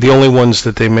the only ones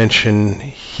that they mention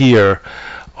here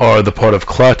are the part of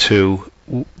Klaatu.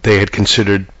 They had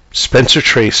considered Spencer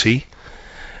Tracy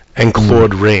and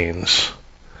Claude Rains.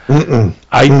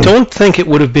 I don't think it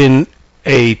would have been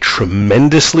a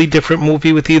tremendously different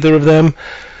movie with either of them,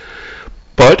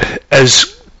 but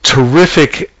as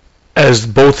terrific as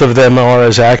both of them are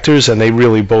as actors, and they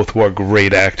really both were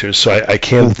great actors, so I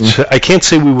can't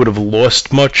say we would have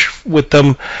lost much with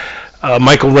them.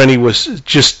 Michael Rennie was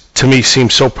just, to me,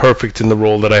 seemed so perfect in the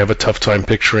role that I have a tough time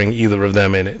picturing either of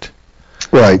them in it.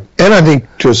 Right. And I think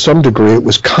to some degree it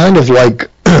was kind of like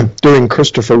doing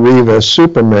Christopher Reeve as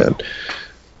Superman.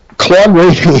 Claude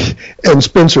Rainey and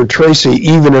Spencer Tracy,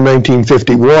 even in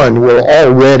 1951, were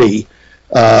already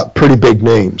pretty big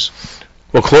names.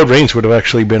 Well, Claude Rains would have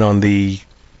actually been on the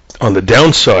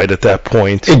downside at that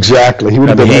point. Exactly. He would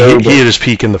have been. He hit his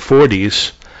peak in the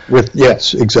 40s.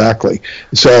 Yes, exactly.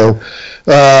 So,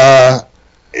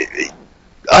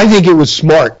 I think it was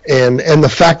smart, and the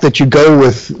fact that you go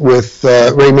with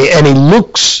Raimi, and he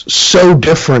looks so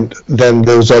different than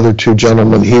those other two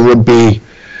gentlemen. He would be,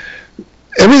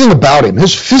 everything about him,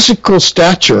 his physical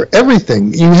stature,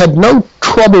 everything. You had no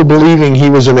trouble believing he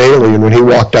was an alien when he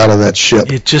walked out of that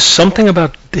ship. It's just something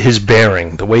about his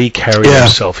bearing, the way he carried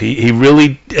himself. He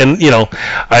really, and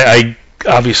I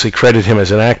obviously credit him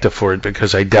as an actor for it,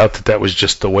 because I doubt that was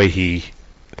just the way he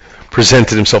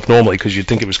presented himself normally, because you'd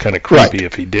think it was kind of creepy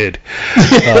if he did.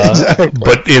 Exactly.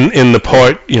 But in the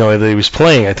part that he was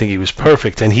playing, I think he was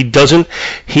perfect. And he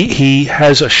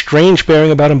has a strange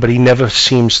bearing about him, but he never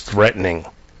seems threatening.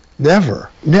 Never.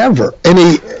 And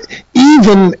he,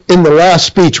 even in the last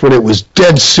speech when it was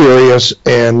dead serious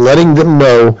and letting them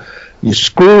know, you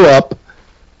screw up,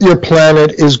 your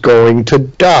planet is going to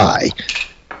die.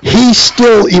 He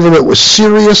still, even though it was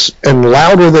serious and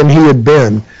louder than he had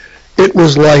been, it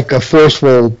was like a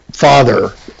forceful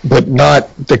father, but not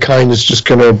the kind that's just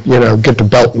going to, get the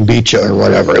belt and beat you or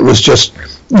whatever. It was just,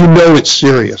 it's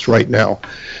serious right now.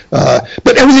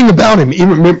 But everything about him,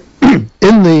 even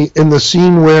in the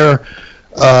scene where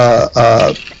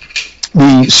the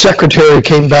secretary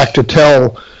came back to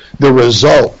tell the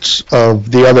results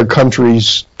of the other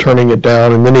countries turning it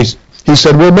down, and then he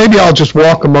said, well, maybe I'll just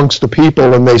walk amongst the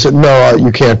people, and they said, no,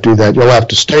 you can't do that. You'll have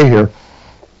to stay here.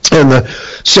 And the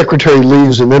secretary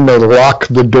leaves, and then they lock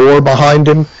the door behind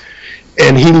him,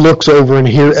 and he looks over, and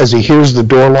as he hears the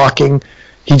door locking,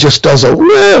 he just does a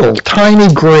little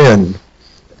tiny grin,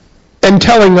 and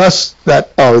telling us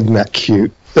that, oh, isn't that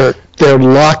cute? They're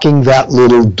locking that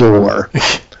little door,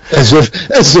 as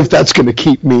if that's going to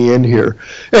keep me in here.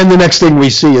 And the next thing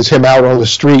we see is him out on the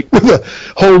street with a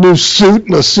whole new suit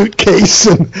and a suitcase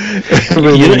and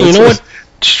everything. You know what?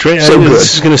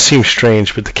 This is going to seem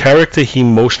strange, but the character he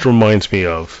most reminds me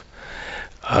of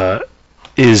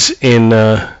is in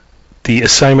the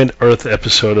Assignment Earth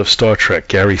episode of Star Trek,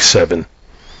 Gary Seven.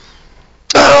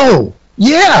 Oh,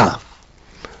 yeah.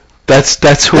 That's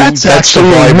actually the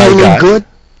vibe really I got. Good.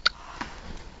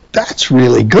 That's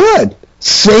really good.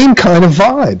 Same kind of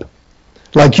vibe.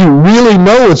 Like you really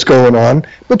know what's going on,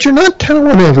 but you're not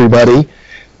telling everybody.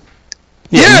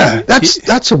 Yeah,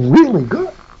 that's a really good.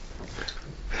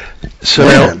 So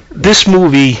now, this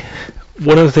movie,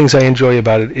 one of the things I enjoy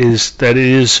about it is that it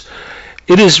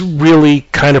is really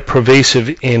kind of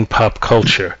pervasive in pop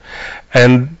culture,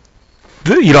 and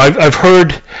I've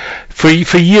heard for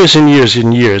years and years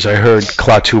and years I heard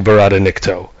Klaatu Barada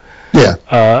Nikto. Yeah.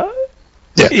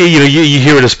 You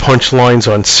hear it as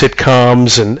punchlines on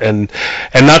sitcoms and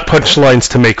not punchlines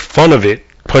to make fun of it.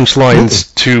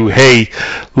 Punchlines to, hey,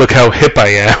 look how hip I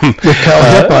am. Look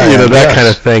how hip I am. That kind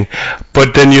of thing.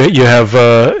 But then you have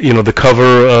the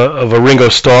cover of a Ringo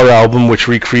Starr album, which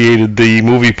recreated the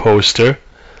movie poster.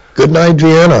 Goodnight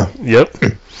Vienna. Yep.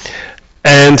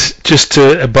 And just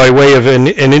by way of an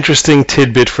interesting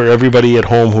tidbit for everybody at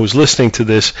home who's listening to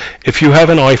this, if you have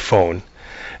an iPhone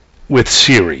with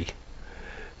Siri,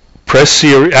 press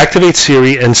Siri, activate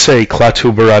Siri, and say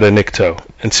Klaatu Barada Nikto,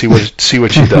 and see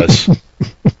what she does.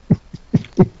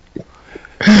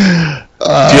 Do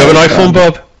you have an iPhone,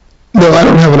 Bob? No, I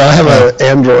don't have an. I have an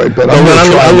Android, but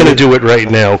I'm going to do it right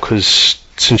now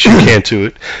since you can't do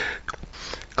it.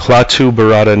 Klaatu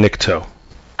Barada Nikto.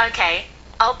 Okay,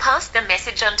 I'll pass the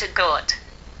message on to God.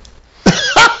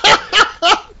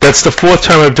 That's the fourth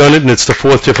time I've done it, and it's the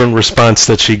fourth different response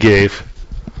that she gave.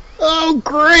 Oh,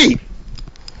 great!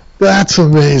 That's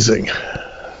amazing.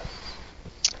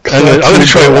 I'm going to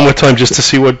try it one more time just to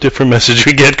see what different message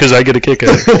we get, because I get a kick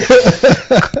out of it.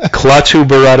 Klaatu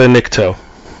Barada Nikto.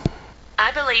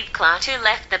 I believe Klaatu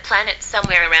left the planet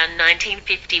somewhere around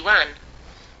 1951.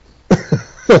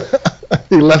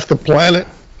 He left the planet?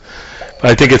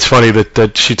 I think it's funny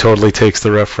that she totally takes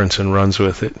the reference and runs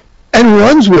with it. And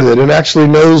runs with it and actually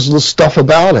knows the stuff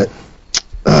about it.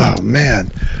 Oh,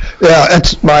 man. Yeah,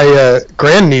 my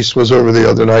grandniece was over the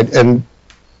other night and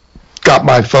got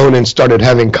my phone and started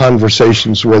having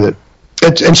conversations with it.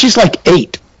 And she's like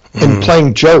 8 and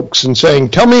playing jokes and saying,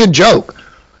 tell me a joke.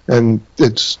 And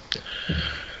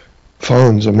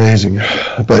phone's amazing.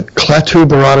 But Klaatu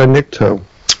Barada Nikto.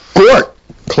 Gort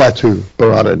Klaatu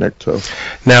Barada Nikto.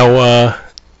 Now,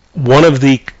 one of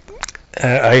the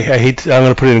I'm going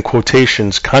to put it in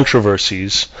quotations,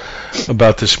 controversies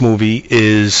about this movie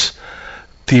is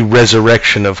the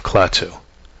resurrection of Klaatu.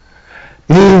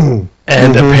 And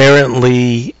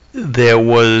apparently there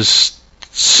was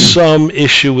some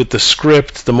issue with the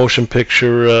script. The Motion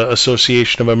Picture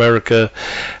Association of America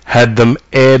had them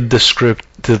add the script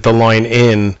to the line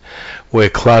in where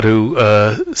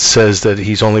Klaatu says that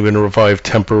he's only been revived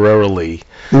temporarily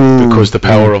because the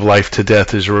power of life to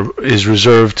death is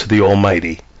reserved to the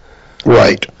Almighty.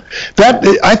 Right.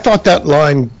 I thought that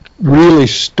line really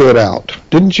stood out,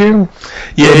 didn't you?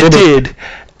 Yeah, it did.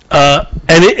 And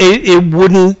it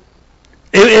wouldn't.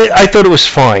 I thought it was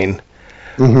fine,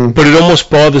 but it almost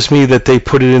bothers me that they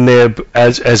put it in there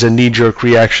as a knee-jerk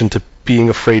reaction to being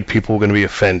afraid people were going to be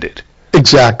offended.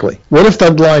 Exactly. What if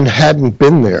that line hadn't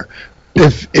been there?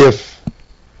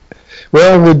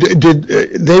 Well,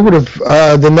 they would have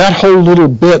then that whole little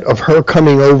bit of her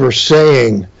coming over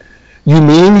saying, "You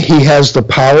mean he has the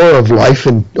power of life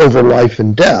and over life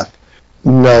and death?"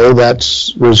 No,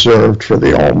 that's reserved for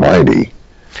the Almighty.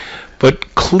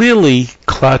 But clearly,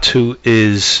 Klaatu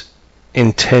is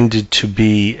intended to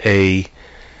be I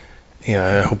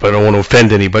hope I don't want to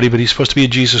offend anybody, but he's supposed to be a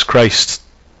Jesus Christ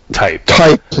type,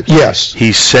 yes.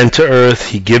 He's sent to Earth.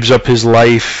 He gives up his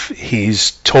life.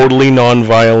 He's totally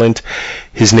nonviolent.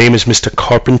 His name is Mr.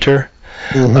 Carpenter.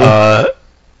 There's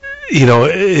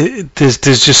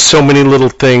just so many little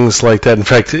things like that. In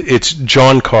fact, it's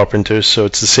John Carpenter, so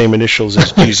it's the same initials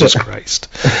as Jesus Christ.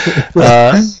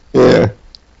 Yeah.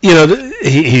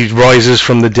 He rises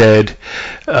from the dead.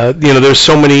 There's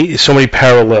so many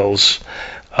parallels.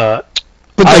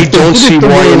 I don't see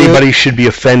why anybody should be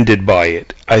offended by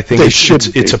it. I think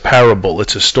it's a parable,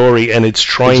 it's a story, and it's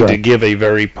trying to give a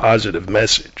very positive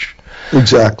message.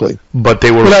 Exactly. But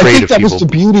they were afraid of people. I think that was the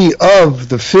beauty of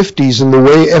the 50s and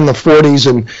the 40s,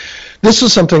 and this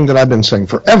is something that I've been saying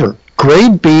forever.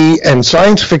 Grade B and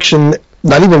science fiction,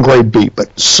 not even grade B,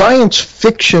 but science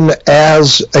fiction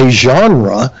as a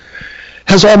genre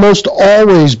has almost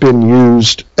always been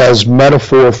used as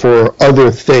metaphor for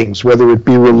other things, whether it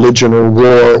be religion or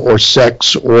war or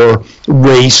sex or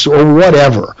race or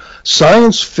whatever.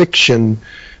 Science fiction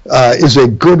is a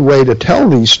good way to tell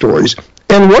these stories.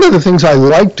 And one of the things I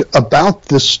liked about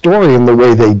this story and the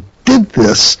way they did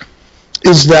this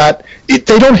is that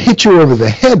they don't hit you over the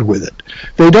head with it.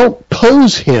 They don't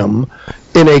pose him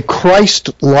in a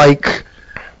Christ-like,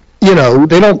 they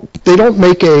don't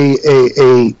make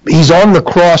a he's on the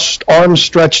cross, arms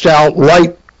stretched out,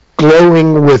 light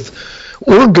glowing with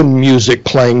organ music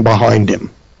playing behind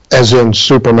him, as in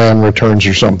Superman Returns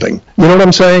or something. You know what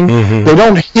I'm saying? They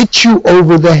don't hit you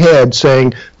over the head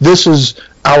saying, this is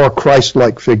our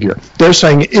Christ-like figure. They're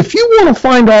saying, if you want to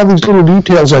find all these little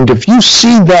details, and if you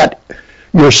see that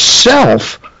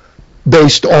yourself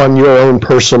based on your own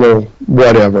personal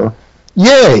whatever,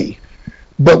 yay.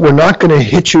 But we're not going to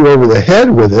hit you over the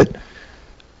head with it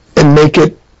and make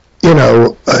it,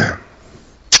 I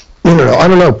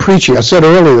don't know, preachy. I said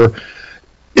earlier,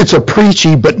 it's a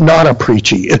preachy, but not a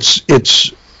preachy. It's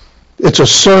a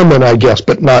sermon, I guess,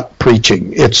 but not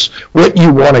preaching. It's what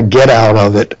you want to get out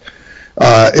of it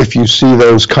if you see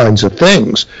those kinds of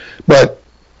things. But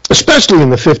especially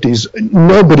in the 50s,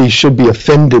 nobody should be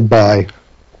offended by,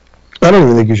 I don't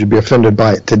even think you should be offended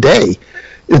by it today.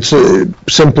 It's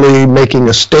simply making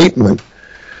a statement.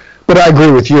 But I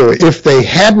agree with you. If they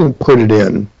hadn't put it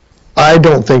in, I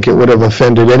don't think it would have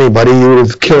offended anybody. You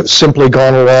would have simply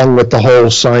gone along with the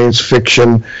whole science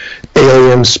fiction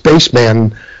alien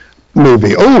spaceman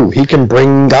movie. Oh, he can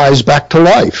bring guys back to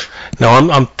life. No,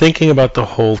 I'm thinking about the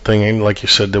whole thing, and like you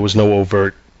said, there was no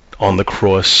overt on the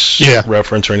cross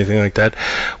reference or anything like that.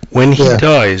 When he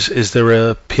dies, is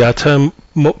there a pieta,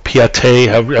 I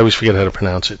always forget how to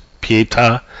pronounce it.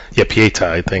 Pieta,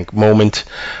 I think, moment.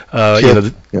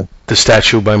 The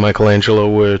statue by Michelangelo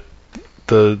where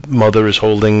the mother is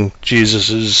holding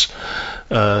Jesus's,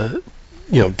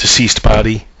 deceased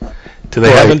body. Do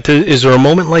they have? Is there a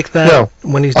moment like that? No,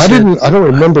 when he's I don't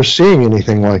remember seeing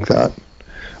anything like that.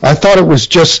 I thought it was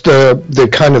just the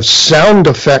kind of sound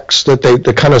effects that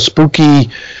the kind of spooky,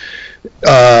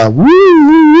 and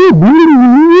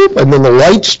then the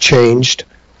lights changed.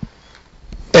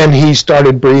 And he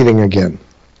started breathing again.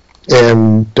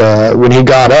 And when he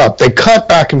got up, they cut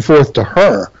back and forth to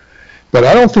her. But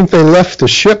I don't think they left the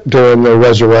ship during the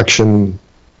resurrection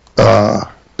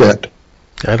bit.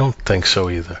 I don't think so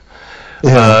either.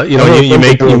 Yeah,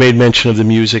 you made mention of the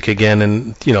music again,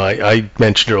 and I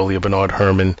mentioned earlier Bernard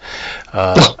Herrmann.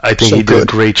 I think he did a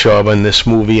great job on this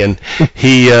movie, and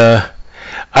he, I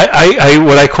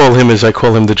call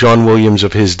him the John Williams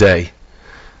of his day.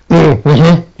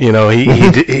 Mm-hmm. You know,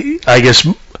 he I guess,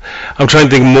 I'm trying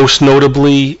to think most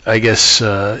notably, I guess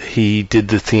he did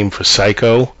the theme for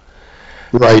Psycho.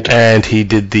 Right. And he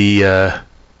did the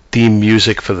theme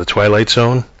music for The Twilight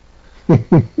Zone.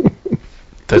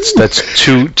 That's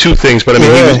two things, but I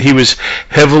mean, he was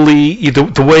heavily,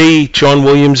 the way John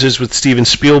Williams is with Steven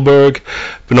Spielberg,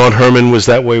 Bernard Herrmann was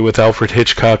that way with Alfred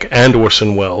Hitchcock and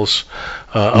Orson Welles,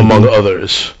 among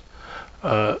others.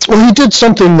 Well, he did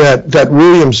something that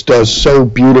Williams does so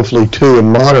beautifully too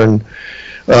in modern,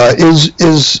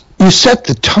 is you set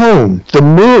the tone, the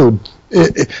mood.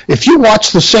 If you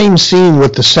watch the same scene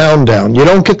with the sound down, you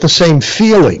don't get the same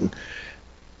feeling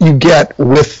you get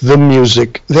with the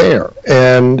music there.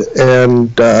 And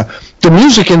the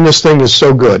music in this thing is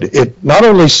so good. It not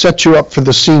only sets you up for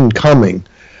the scene coming,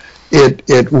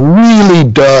 it really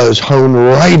does hone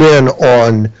right in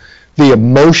on the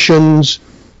emotions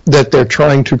that they're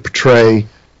trying to portray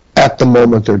at the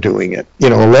moment they're doing it. You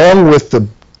know, along with the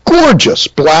gorgeous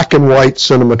black and white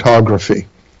cinematography.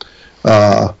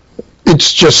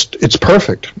 It's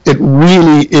perfect. It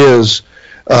really is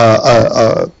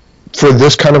for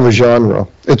this kind of a genre.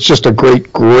 It's just a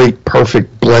great,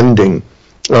 perfect blending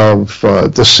of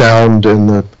the sound and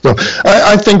the.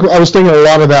 I think I was thinking a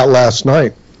lot of that last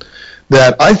night.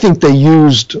 That I think they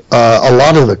used a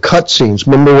lot of the cut scenes.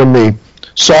 Remember when the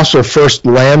saucer first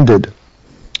landed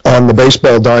on the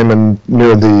baseball diamond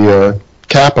near the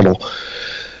Capitol,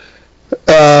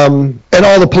 and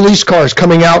all the police cars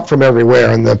coming out from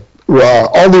everywhere, and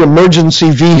all the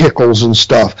emergency vehicles and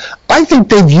stuff. I think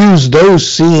they've used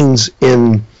those scenes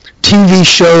in TV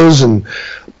shows and,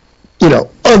 you know,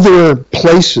 other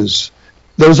places.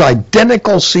 Those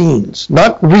identical scenes,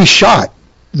 not reshot,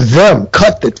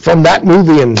 cut it from that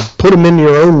movie and put them in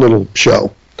your own little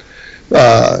show.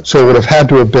 So it would have had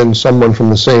to have been someone from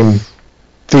the same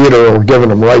theater or given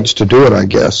them rights to do it, I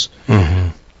guess. Mm-hmm.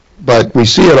 But we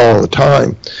see it all the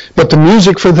time. But the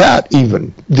music for that,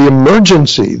 even the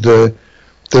emergency, the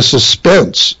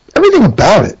suspense, everything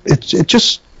about it, it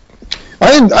just.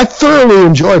 I thoroughly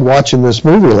enjoyed watching this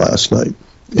movie last night.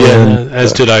 Yeah, and,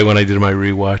 as did I when I did my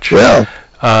rewatch. Yeah.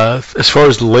 As far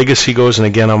as the legacy goes, and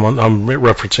again, I'm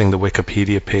referencing the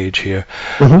Wikipedia page here.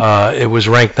 Mm-hmm. It was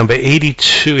ranked number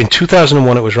 82 in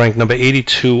 2001. It was ranked number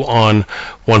 82 on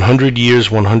 100 Years,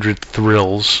 100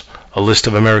 Thrills, a list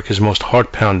of America's most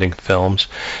heart-pounding films.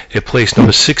 It placed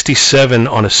number 67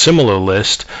 on a similar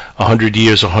list, 100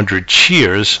 Years, 100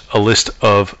 Cheers, a list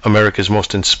of America's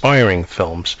most inspiring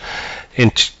films. In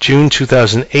June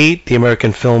 2008, the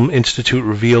American Film Institute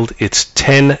revealed its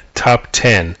 10 Top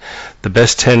 10, the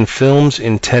best 10 films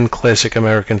in 10 classic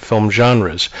American film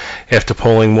genres, after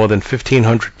polling more than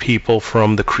 1,500 people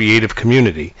from the creative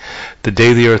community. The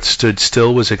Day the Earth Stood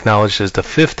Still was acknowledged as the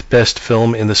 5th best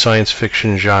film in the science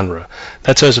fiction genre.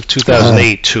 That's as of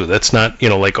 2008, too. That's not, that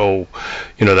was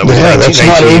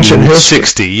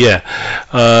 1960. Yeah.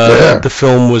 The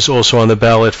film was also on the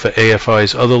ballot for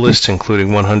AFI's other lists,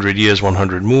 including 100 Years,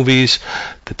 100 Movies,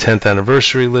 the 10th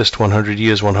Anniversary List, 100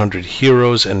 Years, 100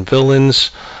 Heroes and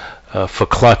Villains, for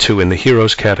Klaatu in the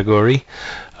Heroes category,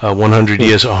 100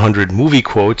 Years, 100 Movie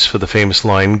Quotes for the famous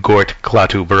line, Gort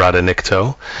Klaatu Barada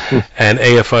Nikto, and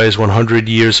AFI's 100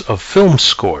 Years of Film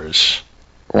Scores.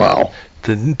 Wow.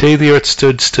 The Day the Earth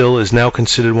Stood Still is now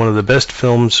considered one of the best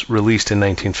films released in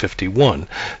 1951.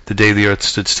 The Day the Earth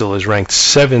Stood Still is ranked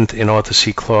 7th in Arthur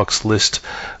C. Clarke's list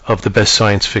of the best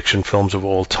science fiction films of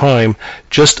all time,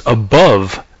 just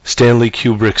above Stanley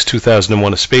Kubrick's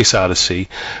 2001: A Space Odyssey,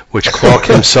 which Clarke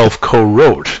himself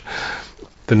co-wrote.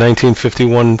 The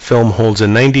 1951 film holds a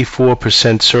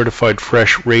 94% certified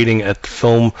fresh rating at the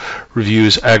Film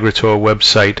Reviews Agritor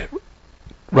website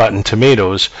Rotten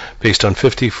Tomatoes, based on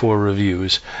 54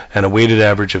 reviews, and a weighted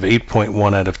average of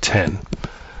 8.1 out of 10.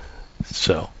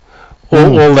 So,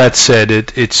 all that said,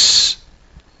 it's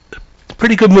a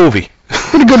pretty good movie.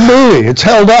 Pretty good movie. It's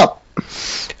held up.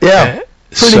 Yeah,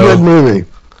 pretty good movie.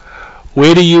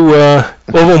 Where do you? I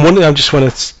just want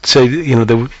to say,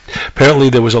 apparently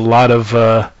there was a lot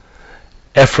of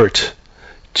effort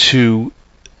to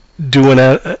do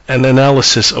an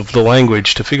analysis of the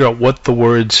language to figure out what the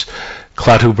words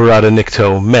Klaatu Barada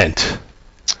Nikto meant.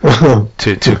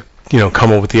 to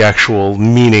come up with the actual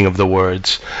meaning of the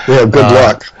words. Yeah, good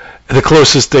luck. The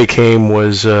closest they came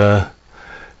was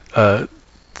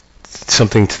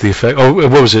something to the effect. Oh,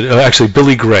 what was it? Actually,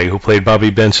 Billy Gray, who played Bobby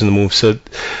Benson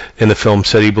in the film,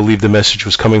 said he believed the message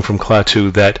was coming from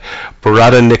Klaatu that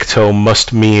Barada Nikto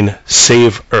must mean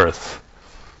save Earth.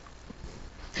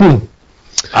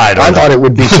 I thought it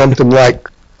would be something like,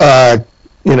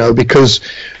 because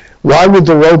why would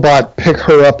the robot pick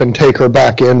her up and take her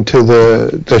back into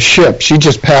the ship? She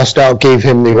just passed out, gave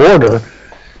him the order.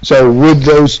 So would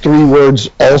those 3 words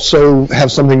also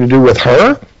have something to do with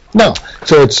her? No.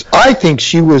 So I think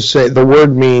she was saying the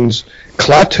word means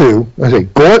Klaatu. I say,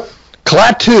 Gort,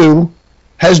 Klaatu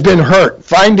has been hurt.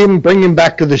 Find him, bring him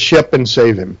back to the ship, and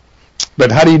save him.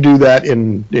 But how do you do that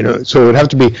so it would have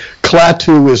to be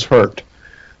Klaatu is hurt.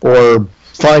 Or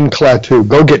find Klaatu.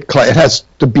 Go get Klaatu. It has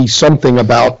to be something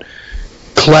about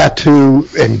Klaatu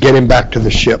and get him back to the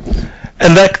ship.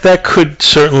 And that could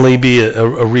certainly be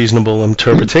a reasonable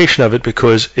interpretation of it,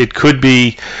 because it could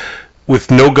be, with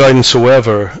no guidance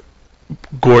whatsoever,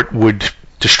 Gort would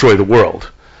destroy the world.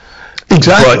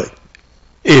 Exactly. But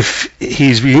if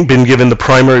he's been given the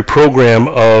primary program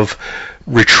of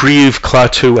retrieve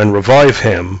Klaatu and revive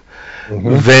him,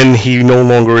 then he no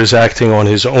longer is acting on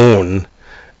his own,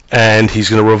 and he's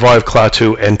going to revive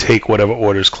Klaatu and take whatever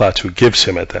orders Klaatu gives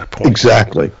him at that point.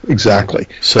 Exactly.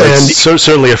 So it's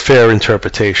certainly a fair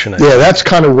interpretation. That's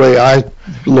kind of the way I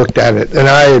looked at it. And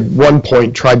I, at one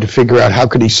point, tried to figure out how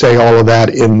could he say all of that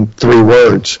in 3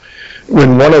 words,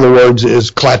 when one of the words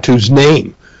is Klaatu's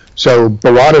name. So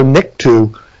Barada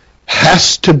Nikto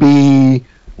has to be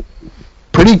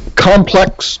pretty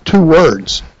complex 2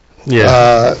 words.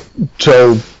 Yeah.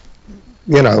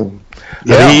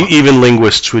 Even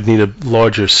linguists would need a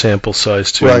larger sample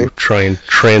size to try and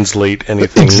translate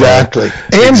anything. Exactly.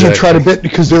 And he tried a bit,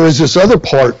 because there is this other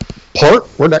part,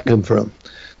 where'd that come from?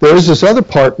 There is this other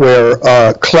part where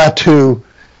Klaatu,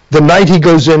 the night he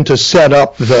goes in to set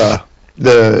up the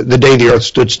Day the Earth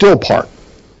Stood Still part,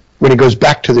 when he goes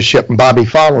back to the ship and Bobby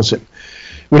follows him.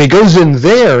 When he goes in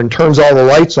there and turns all the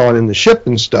lights on in the ship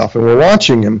and stuff, and we're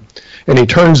watching him, and he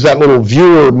turns that little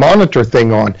viewer monitor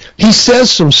thing on, he says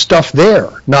some stuff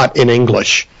there, not in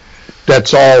English.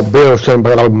 That's all. And I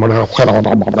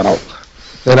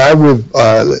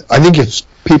think if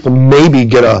people maybe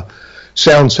get a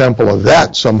sound sample of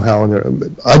that somehow,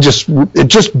 it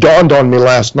just dawned on me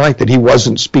last night that he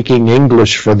wasn't speaking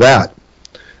English for that.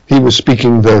 He was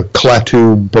speaking the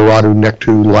Klaatu Barada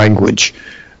Nikto language,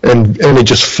 and it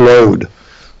just flowed.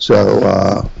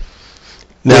 So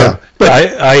now, but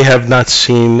I have not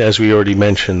seen, as we already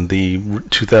mentioned, the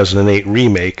 2008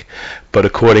 remake, but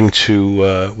according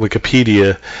to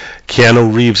Wikipedia,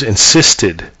 Keanu Reeves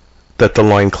insisted that the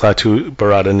line Klaatu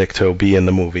Barada Nikto be in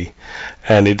the movie.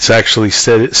 And it's actually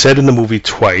said in the movie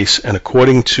twice, and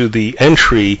according to the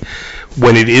entry,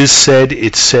 when it is said,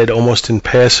 it's said almost in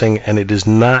passing, and it is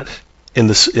not in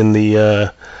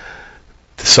the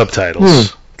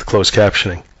subtitles, the closed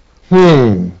captioning.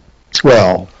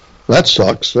 Well, that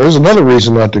sucks. There's another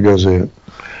reason not to go see it.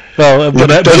 Well,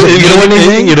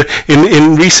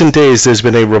 in recent days, there's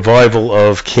been a revival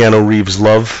of Keanu Reeves'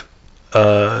 love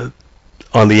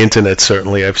on the internet.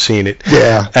 Certainly, I've seen it.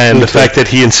 Yeah. And the fact that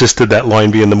he insisted that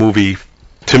line be in the movie,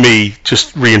 to me,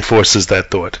 just reinforces that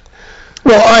thought.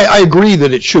 Well, I agree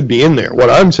that it should be in there. What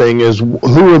I'm saying is,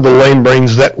 who are the lame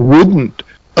brains that wouldn't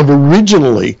have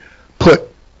originally put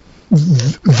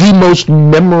the most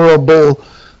memorable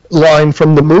line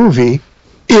from the movie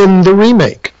in the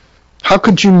remake? How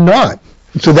could you not?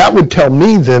 So that would tell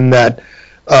me then that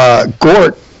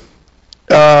Gort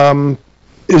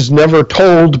is never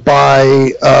told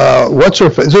by what's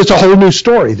her face. It's a whole new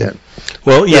story then.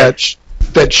 Well, yeah.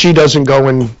 That she doesn't go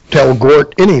and tell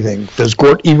Gort anything. Does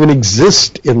Gort even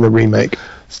exist in the remake?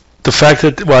 The fact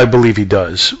that, I believe he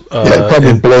does. It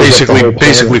probably blows up the whole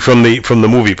basically from the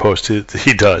movie post,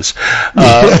 he does.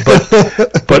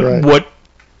 But right. What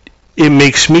it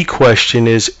makes me question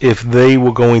is, if they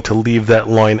were going to leave that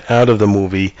line out of the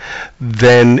movie,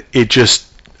 then it just,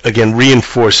 again,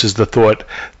 reinforces the thought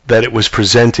that it was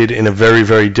presented in a very,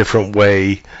 very different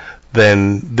way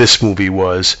than this movie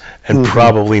was, and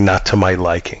probably not to my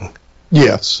liking.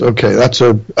 Yes, okay, that's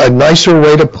a nicer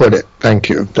way to put it. Thank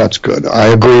you. That's good. I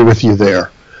agree with you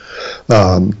there.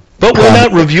 But we're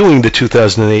not reviewing the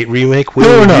 2008 remake.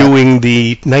 We're reviewing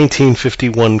the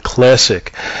 1951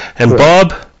 classic. And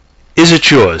Bob, is it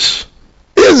Jaws?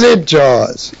 Is it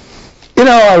Jaws? You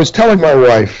know, I was telling my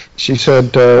wife, she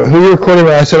said, who are you recording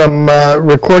with? I said, I'm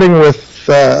recording with,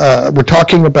 we're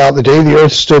talking about The Day the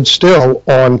Earth Stood Still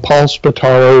on Paul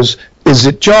Spataro's Is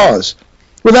It Jaws?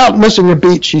 Without missing a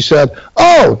beat, she said,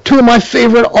 oh, 2 of my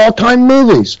favorite all-time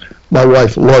movies. My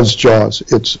wife loves Jaws.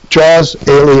 It's Jaws,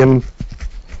 Alien,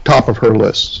 top of her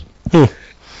list. Yeah.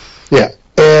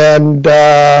 And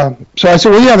so I said,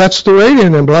 well, yeah, that's the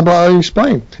rating, and blah, blah,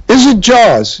 explain. Is it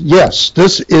Jaws? Yes,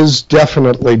 this is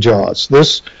definitely Jaws.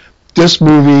 This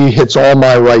movie hits all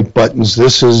my right buttons.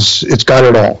 It's got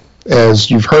it all.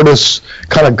 As you've heard us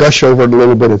kind of gush over it a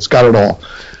little bit, it's got it all.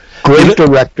 Great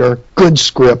director, good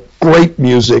script, great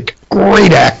music,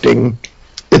 great acting.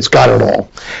 It's got it all.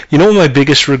 You know what my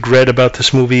biggest regret about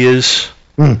this movie is?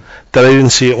 That I didn't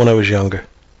see it when I was younger.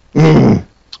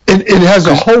 It has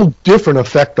a whole different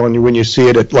effect on you when you see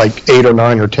it at like 8 or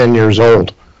 9 or 10 years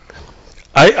old.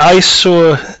 I'm just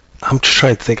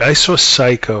trying to think. I saw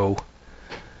Psycho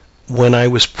when I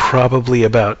was probably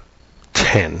about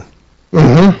 10,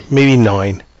 maybe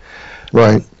 9.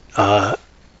 Right.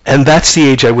 And that's the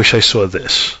age I wish I saw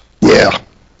this. Yeah.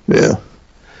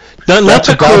 Not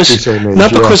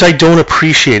because I don't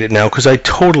appreciate it now, because I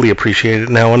totally appreciate it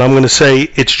now, and I'm going to say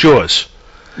it's Jaws.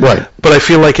 Right. But I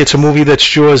feel like it's a movie that's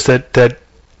Jaws that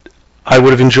I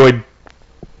would have enjoyed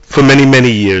for many,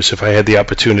 many years if I had the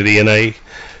opportunity, and I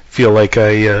feel like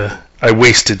I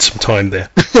wasted some time there.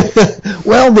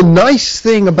 Well, the nice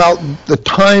thing about the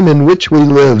time in which we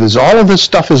live is all of this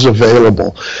stuff is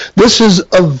available. This is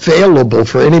available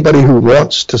for anybody who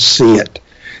wants to see it,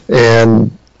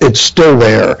 and it's still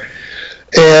there.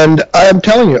 And I'm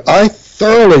telling you, I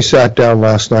thoroughly sat down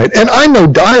last night, and I know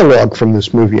dialogue from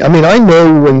this movie. I mean, I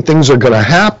know when things are going to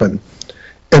happen.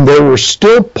 And there were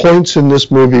still points in this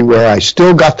movie where I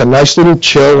still got the nice little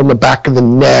chill in the back of the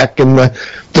neck and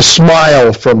the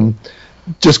smile from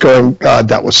just going, God,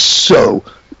 that was so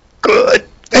good.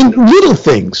 And little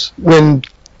things, when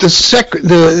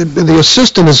the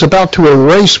assistant is about to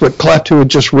erase what Klaatu had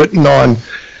just written on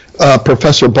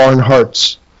Professor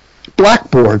Barnhart's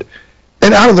blackboard,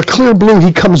 and out of the clear blue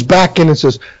he comes back in and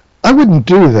says, I wouldn't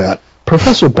do that.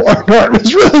 Professor Barnhart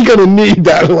was really going to need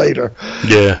that later.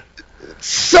 Yeah.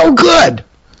 So good.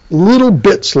 Little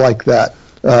bits like that.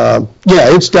 Yeah,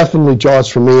 it's definitely Jaws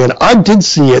for me. And I did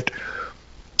see it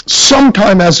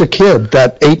sometime as a kid,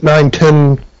 that 8, 9,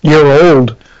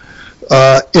 10-year-old,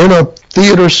 in a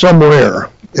theater somewhere.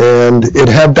 And it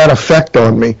had that effect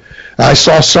on me. I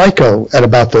saw Psycho at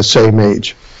about the same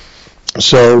age.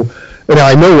 So, and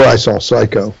I know where I saw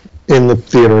Psycho, in the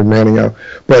theater in Manio.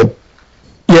 But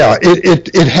yeah,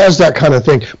 it has that kind of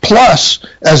thing. Plus,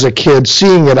 as a kid,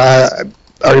 seeing it, I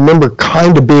remember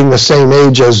kind of being the same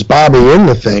age as Bobby in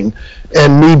the thing,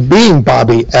 and me being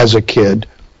Bobby as a kid.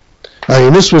 I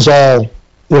mean, this was all,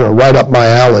 right up my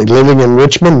alley. Living in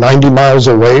Richmond, 90 miles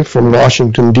away from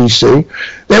Washington, D.C.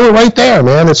 They were right there,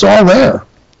 man. It's all there.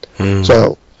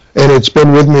 So, and it's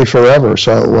been with me forever.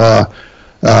 So,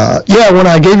 yeah, when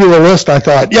I gave you the list, I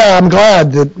thought, yeah, I'm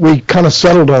glad that we kind of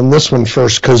settled on this one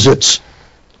first, because it's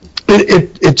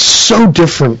so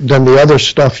different than the other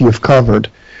stuff you've covered.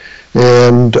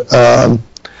 And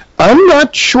I'm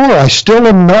not sure, I still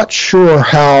am not sure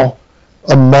how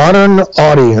a modern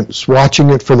audience watching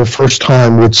it for the first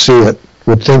time would see it,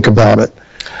 would think about it.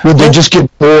 Would they just get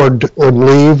bored or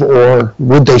leave, or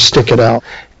would they stick it out?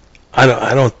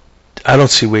 I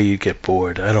don't see where you get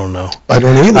bored. I don't know. I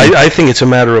don't either. I think it's a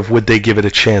matter of would they give it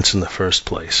a chance in the first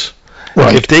place.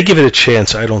 Right. If they give it a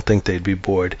chance, I don't think they'd be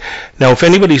bored. Now, if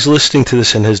anybody's listening to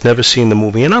this and has never seen the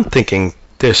movie, and I'm thinking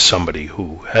there's somebody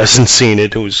who hasn't seen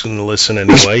it who's going to listen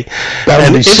anyway,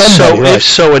 and if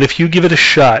so, and if you give it a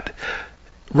shot,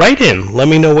 write in. Let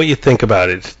me know what you think about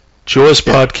it.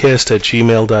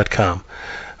 JawsPodcast@gmail.com.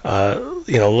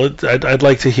 I'd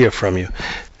like to hear from you.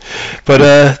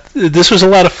 But this was a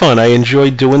lot of fun. I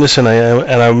enjoyed doing this, and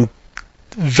I'm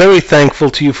very thankful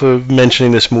to you for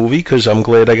mentioning this movie, because I'm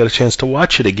glad I got a chance to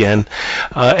watch it again.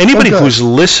 Anybody who's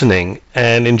listening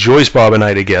and enjoys Bob and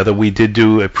I together, we did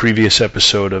do a previous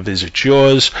episode of Is It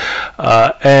Jaws?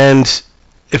 And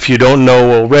if you don't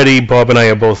know already, Bob and I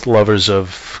are both lovers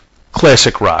of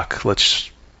classic rock.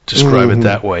 Let's describe it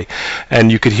that way.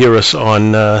 And you could hear us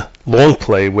on Long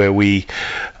Play, where we,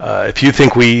 if you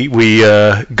think we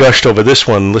gushed over this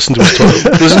one, listen to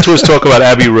us talk about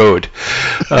Abbey Road.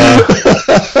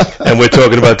 And we're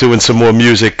talking about doing some more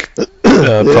music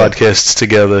podcasts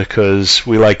together, because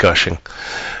we like gushing.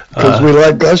 Because we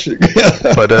like gushing.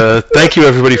 But thank you,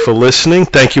 everybody, for listening.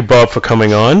 Thank you, Bob, for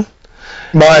coming on.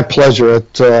 My pleasure.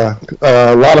 It's a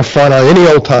lot of fun. Any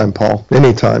old time, Paul.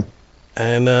 Anytime.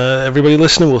 And everybody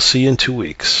listening, we'll see you in 2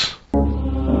 weeks.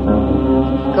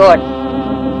 Good.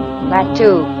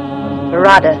 Klaatu,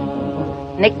 Barada,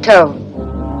 Nikto.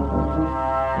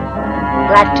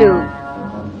 Klaatu,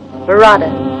 Barada,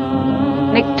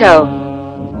 Nikto.